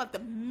convicted. I'm talking about the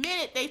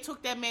minute they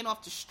took that man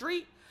off the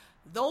street,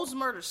 those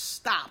murders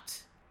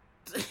stopped.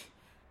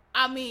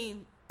 I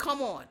mean,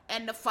 come on.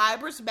 And the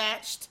fibers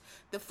matched.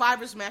 The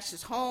fibers matched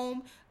his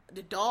home.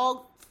 The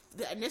dog.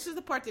 And this is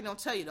the part they don't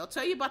tell you. They'll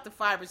tell you about the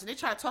fibers, and they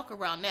try to talk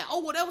around that.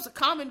 Oh, well, that was a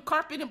common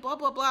carpet and blah,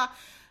 blah, blah.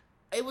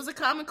 It was a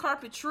common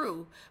carpet,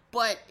 true.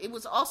 But it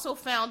was also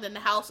found in the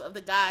house of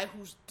the guy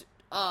whose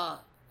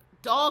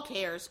dog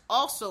hairs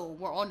also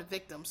were on the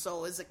victim.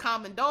 So is it a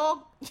common dog?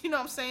 You know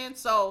what I'm saying?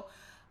 So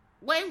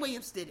Wayne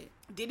Williams did it.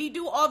 Did he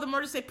do all the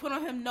murders they put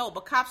on him? No,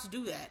 but cops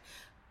do that.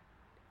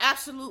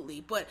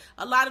 Absolutely. But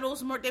a lot of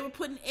those murders, they were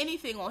putting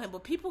anything on him.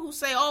 But people who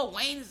say, oh,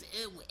 Wayne is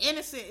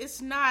innocent,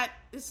 it's not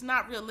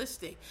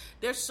realistic.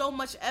 There's so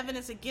much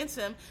evidence against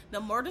him. The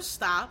murder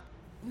stopped,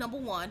 number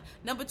one.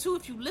 Number two,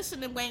 if you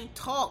listen to Wayne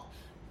talk,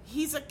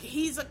 he did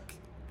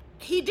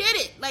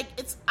it. Like,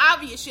 it's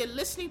obvious. You're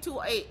listening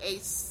to a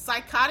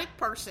psychotic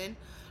person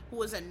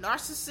who is a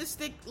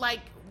narcissistic,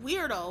 like,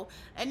 weirdo,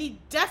 and he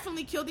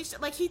definitely killed these.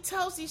 Like, he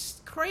tells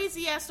these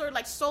crazy ass stories.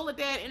 Like,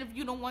 Soledad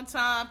interviewed him one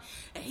time,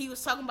 and he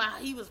was talking about how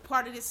he was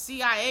part of this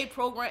CIA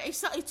program.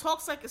 He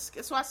talks like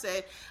so I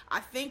said, I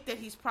think that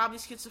he's probably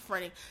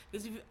schizophrenic,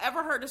 because if you've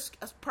ever heard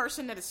a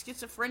person that is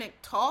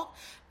schizophrenic talk,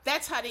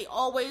 that's how they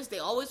always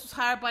was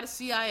hired by the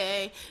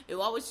CIA. It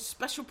was always a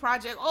special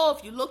project. Oh,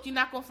 if you look, you're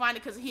not going to find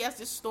it, because he has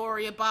this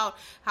story about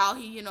how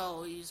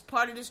he's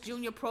part of this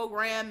junior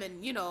program,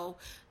 and,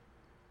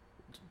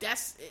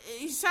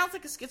 he sounds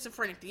like a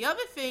schizophrenic. The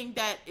other thing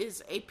that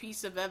is a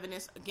piece of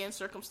evidence, again,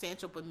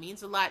 circumstantial, but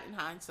means a lot in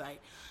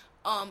hindsight.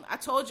 I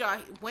told y'all,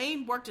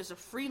 Wayne worked as a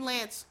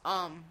freelance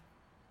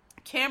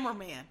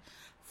cameraman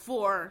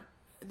for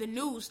the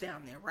news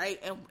down there,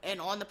 right?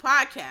 And on the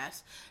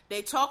podcast,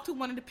 they talked to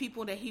one of the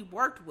people that he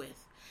worked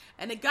with,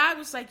 and the guy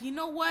was like, you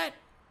know what?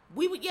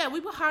 We would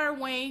hire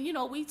Wayne,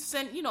 we'd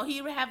send, he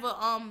would have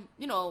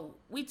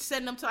we'd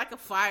send him to like a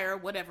fire or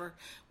whatever.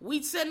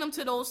 We'd send him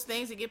to those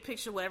things and get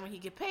picture, whatever, he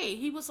get paid.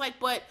 He was like,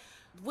 but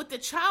with the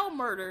child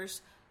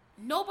murders,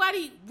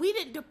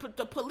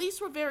 the police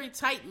were very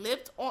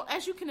tight-lipped.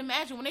 As you can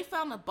imagine, when they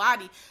found the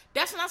body,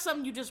 that's not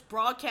something you just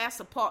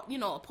broadcast apart.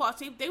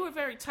 They were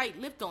very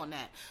tight-lipped on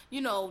that.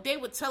 They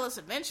would tell us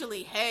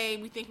eventually, hey,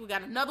 we think we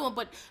got another one.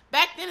 But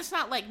back then, it's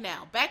not like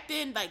now. Back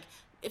then, like,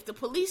 if the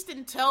police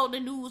didn't tell the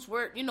news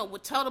where,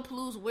 would tell the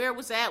police where it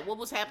was at, what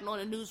was happening on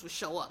the news would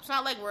show up. It's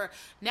not like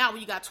now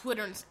you got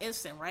Twitter and it's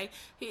instant, right?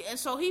 And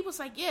so he was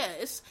like,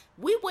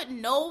 we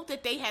wouldn't know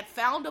that they had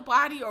found a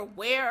body or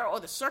where or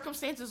the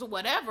circumstances or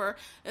whatever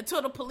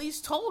until the police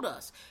told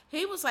us.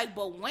 He was like,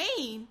 but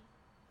Wayne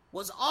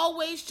was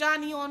always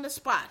Johnny on the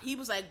spot. He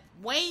was like,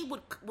 Wayne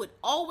would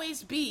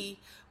always be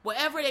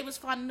wherever they was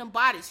finding them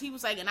bodies. He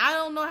was like, and I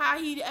don't know how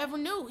he ever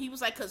knew. He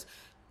was like, because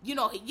we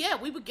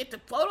would get the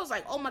photos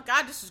like, oh my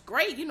God, this is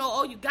great.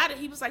 Oh, you got it.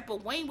 He was like,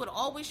 but Wayne would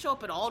always show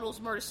up at all those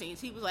murder scenes.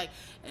 He was like,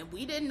 and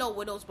we didn't know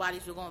where those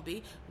bodies were going to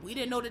be. We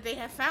didn't know that they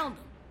had found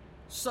them.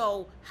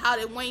 So how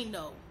did Wayne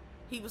know?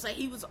 He was like,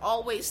 he was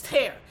always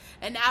there.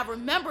 And I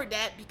remember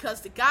that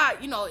because the guy,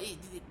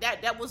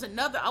 that was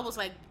another, I was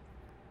like,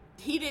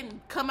 he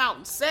didn't come out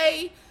and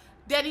say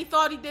that he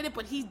thought he did it,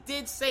 but he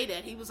did say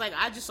that. He was like,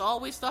 I just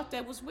always thought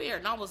that was weird.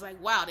 And I was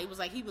like, wow. They was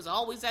like, he was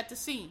always at the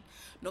scene.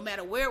 No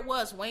matter where it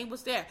was, Wayne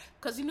was there.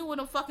 Because he knew where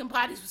them fucking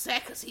bodies was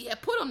at, because he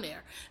had put them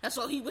there. And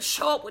so he would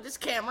show up with his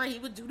camera, he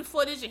would do the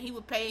footage, and he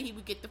would pay, and he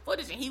would get the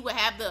footage, and he would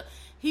have the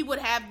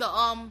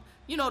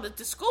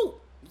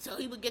scoop. So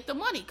he would get the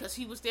money, because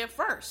he was there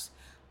first.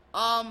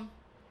 So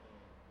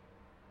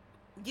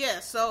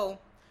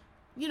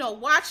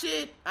watch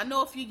it. I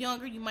know if you're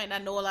younger, you might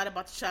not know a lot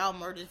about the child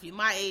murders. If you're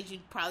my age, you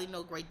probably know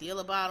a great deal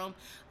about them.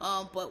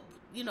 But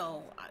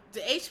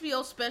the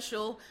HBO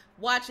special,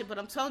 watch it. But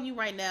I'm telling you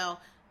right now,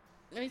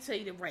 let me tell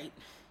you the right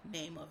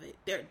name of it.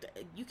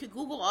 You can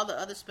Google all the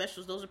other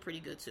specials; those are pretty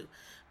good too.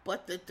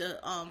 But the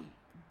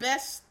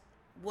best,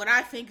 what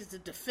I think is the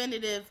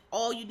definitive,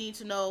 all you need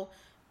to know,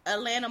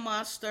 Atlanta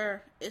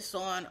Monster. It's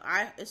on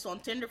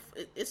Tinder.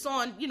 It's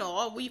on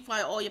all where you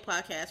find all your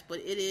podcasts. But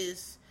it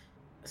is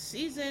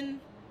season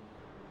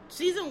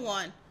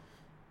 1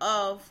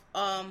 of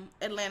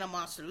Atlanta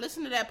Monster.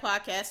 Listen to that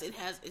podcast.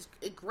 It's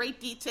a great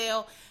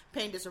detail.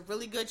 Payne does a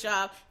really good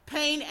job.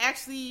 Payne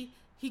actually,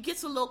 he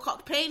gets a little,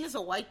 Payne is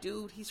a white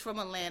dude. He's from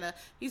Atlanta.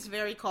 He's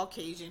very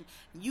Caucasian.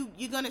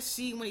 You're gonna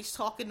see when he's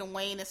talking to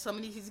Wayne and some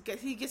of these,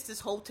 he gets this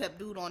Hotep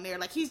dude on there.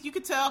 Like, you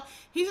could tell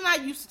he's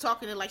not used to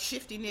talking to like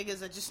shifty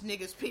niggas or just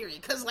niggas,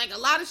 period. Cause like a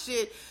lot of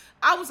shit,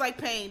 I was like,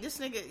 Payne, this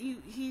nigga,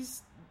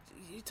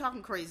 you're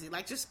talking crazy.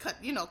 Like, just cut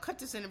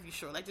this interview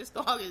short. Like, this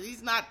dog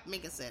he's not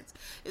making sense.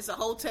 It's a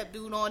Hotep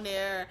dude on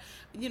there.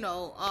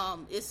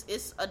 It's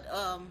just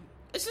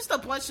a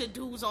bunch of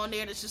dudes on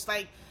there that's just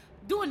like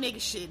doing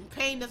nigga shit. And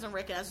Payne doesn't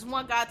recognize. This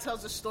one guy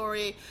tells a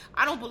story.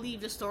 I don't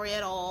believe the story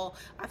at all.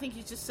 I think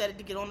he just said it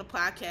to get on the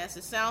podcast.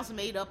 It sounds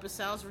made up. It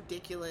sounds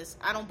ridiculous.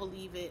 I don't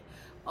believe it.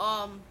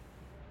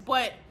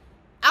 But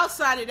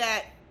outside of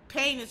that,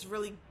 Payne is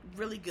really,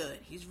 really good.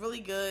 He's really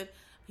good.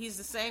 He's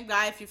the same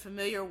guy, if you're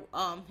familiar.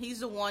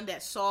 He's the one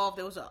that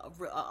there was a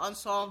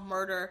unsolved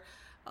murder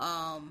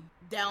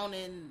down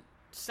in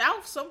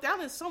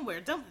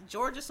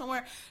Georgia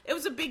somewhere. It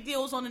was a big deal.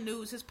 It was on the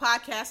news. His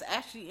podcast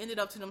actually ended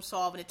up to them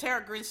solving it.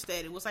 Tara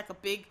Grinstead, it was like a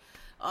big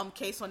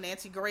case on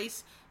Nancy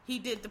Grace. He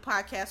did the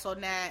podcast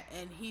on that,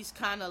 and he's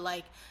kind of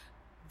like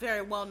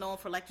very well known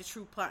for like the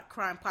true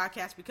crime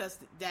podcast, because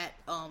that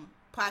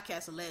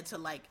podcast led to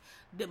like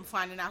them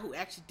finding out who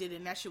actually did it,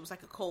 and that shit was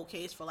like a cold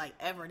case for like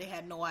ever. They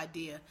had no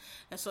idea,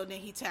 and so then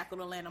he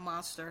tackled Atlanta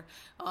Monster,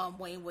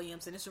 Wayne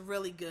Williams, and it's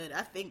really good.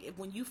 I think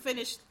when you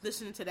finish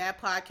listening to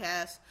that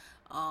podcast,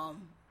 I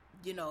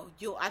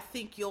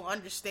think you'll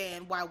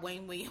understand why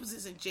Wayne Williams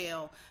is in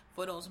jail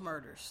for those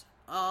murders.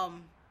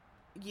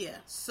 Yeah,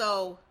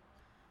 so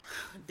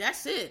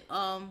that's it.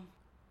 I'm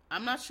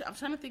not sure. I'm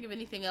trying to think of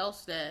anything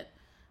else that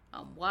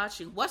I'm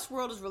watching.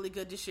 Westworld is really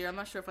good this year. I'm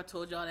not sure if I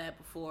told y'all that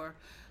before.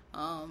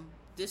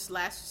 This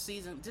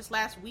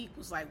last week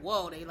was like,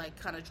 whoa, they like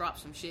kind of dropped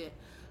some shit.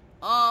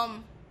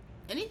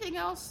 Anything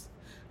else?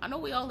 I know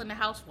we all in the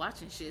house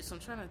watching shit, so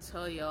I'm trying to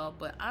tell y'all,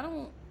 but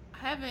I'm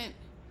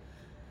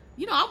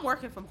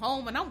working from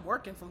home,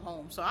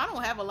 so I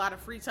don't have a lot of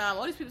free time.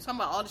 All these people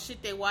talking about all the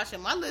shit they watch,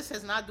 and my list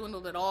has not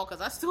dwindled at all,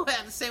 because I still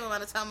have the same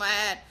amount of time I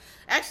had,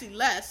 actually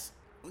less,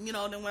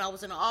 than when I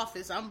was in the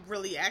office. I'm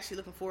really actually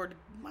looking forward to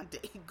my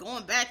day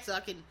going back so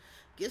I can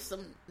get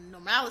some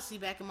normalcy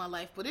back in my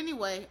life. But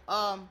anyway,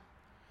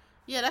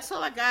 yeah, that's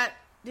all I got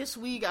this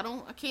week. I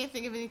can't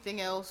think of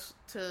anything else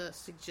to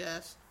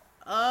suggest.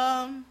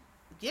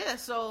 Yeah,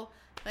 so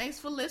thanks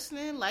for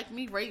listening. Like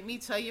me, rate me,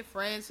 tell your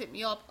friends. Hit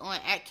me up on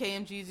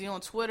 @KMGZ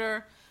on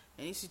Twitter.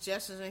 Any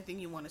suggestions, anything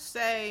you want to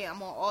say.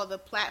 I'm on all the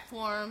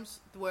platforms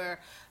where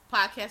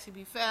podcasts can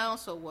be found.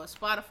 So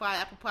Spotify,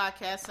 Apple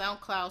Podcasts,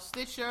 SoundCloud,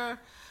 Stitcher,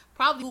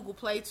 probably Google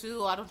Play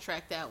too. I don't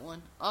track that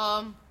one.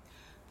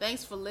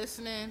 Thanks for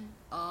listening.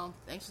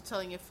 Thanks for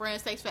telling your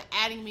friends. Thanks for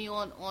adding me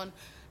on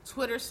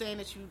Twitter, saying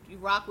that you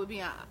rock with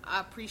me. I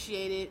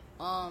appreciate it.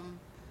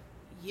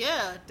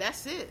 Yeah,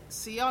 that's it.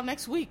 See y'all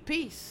next week.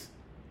 Peace.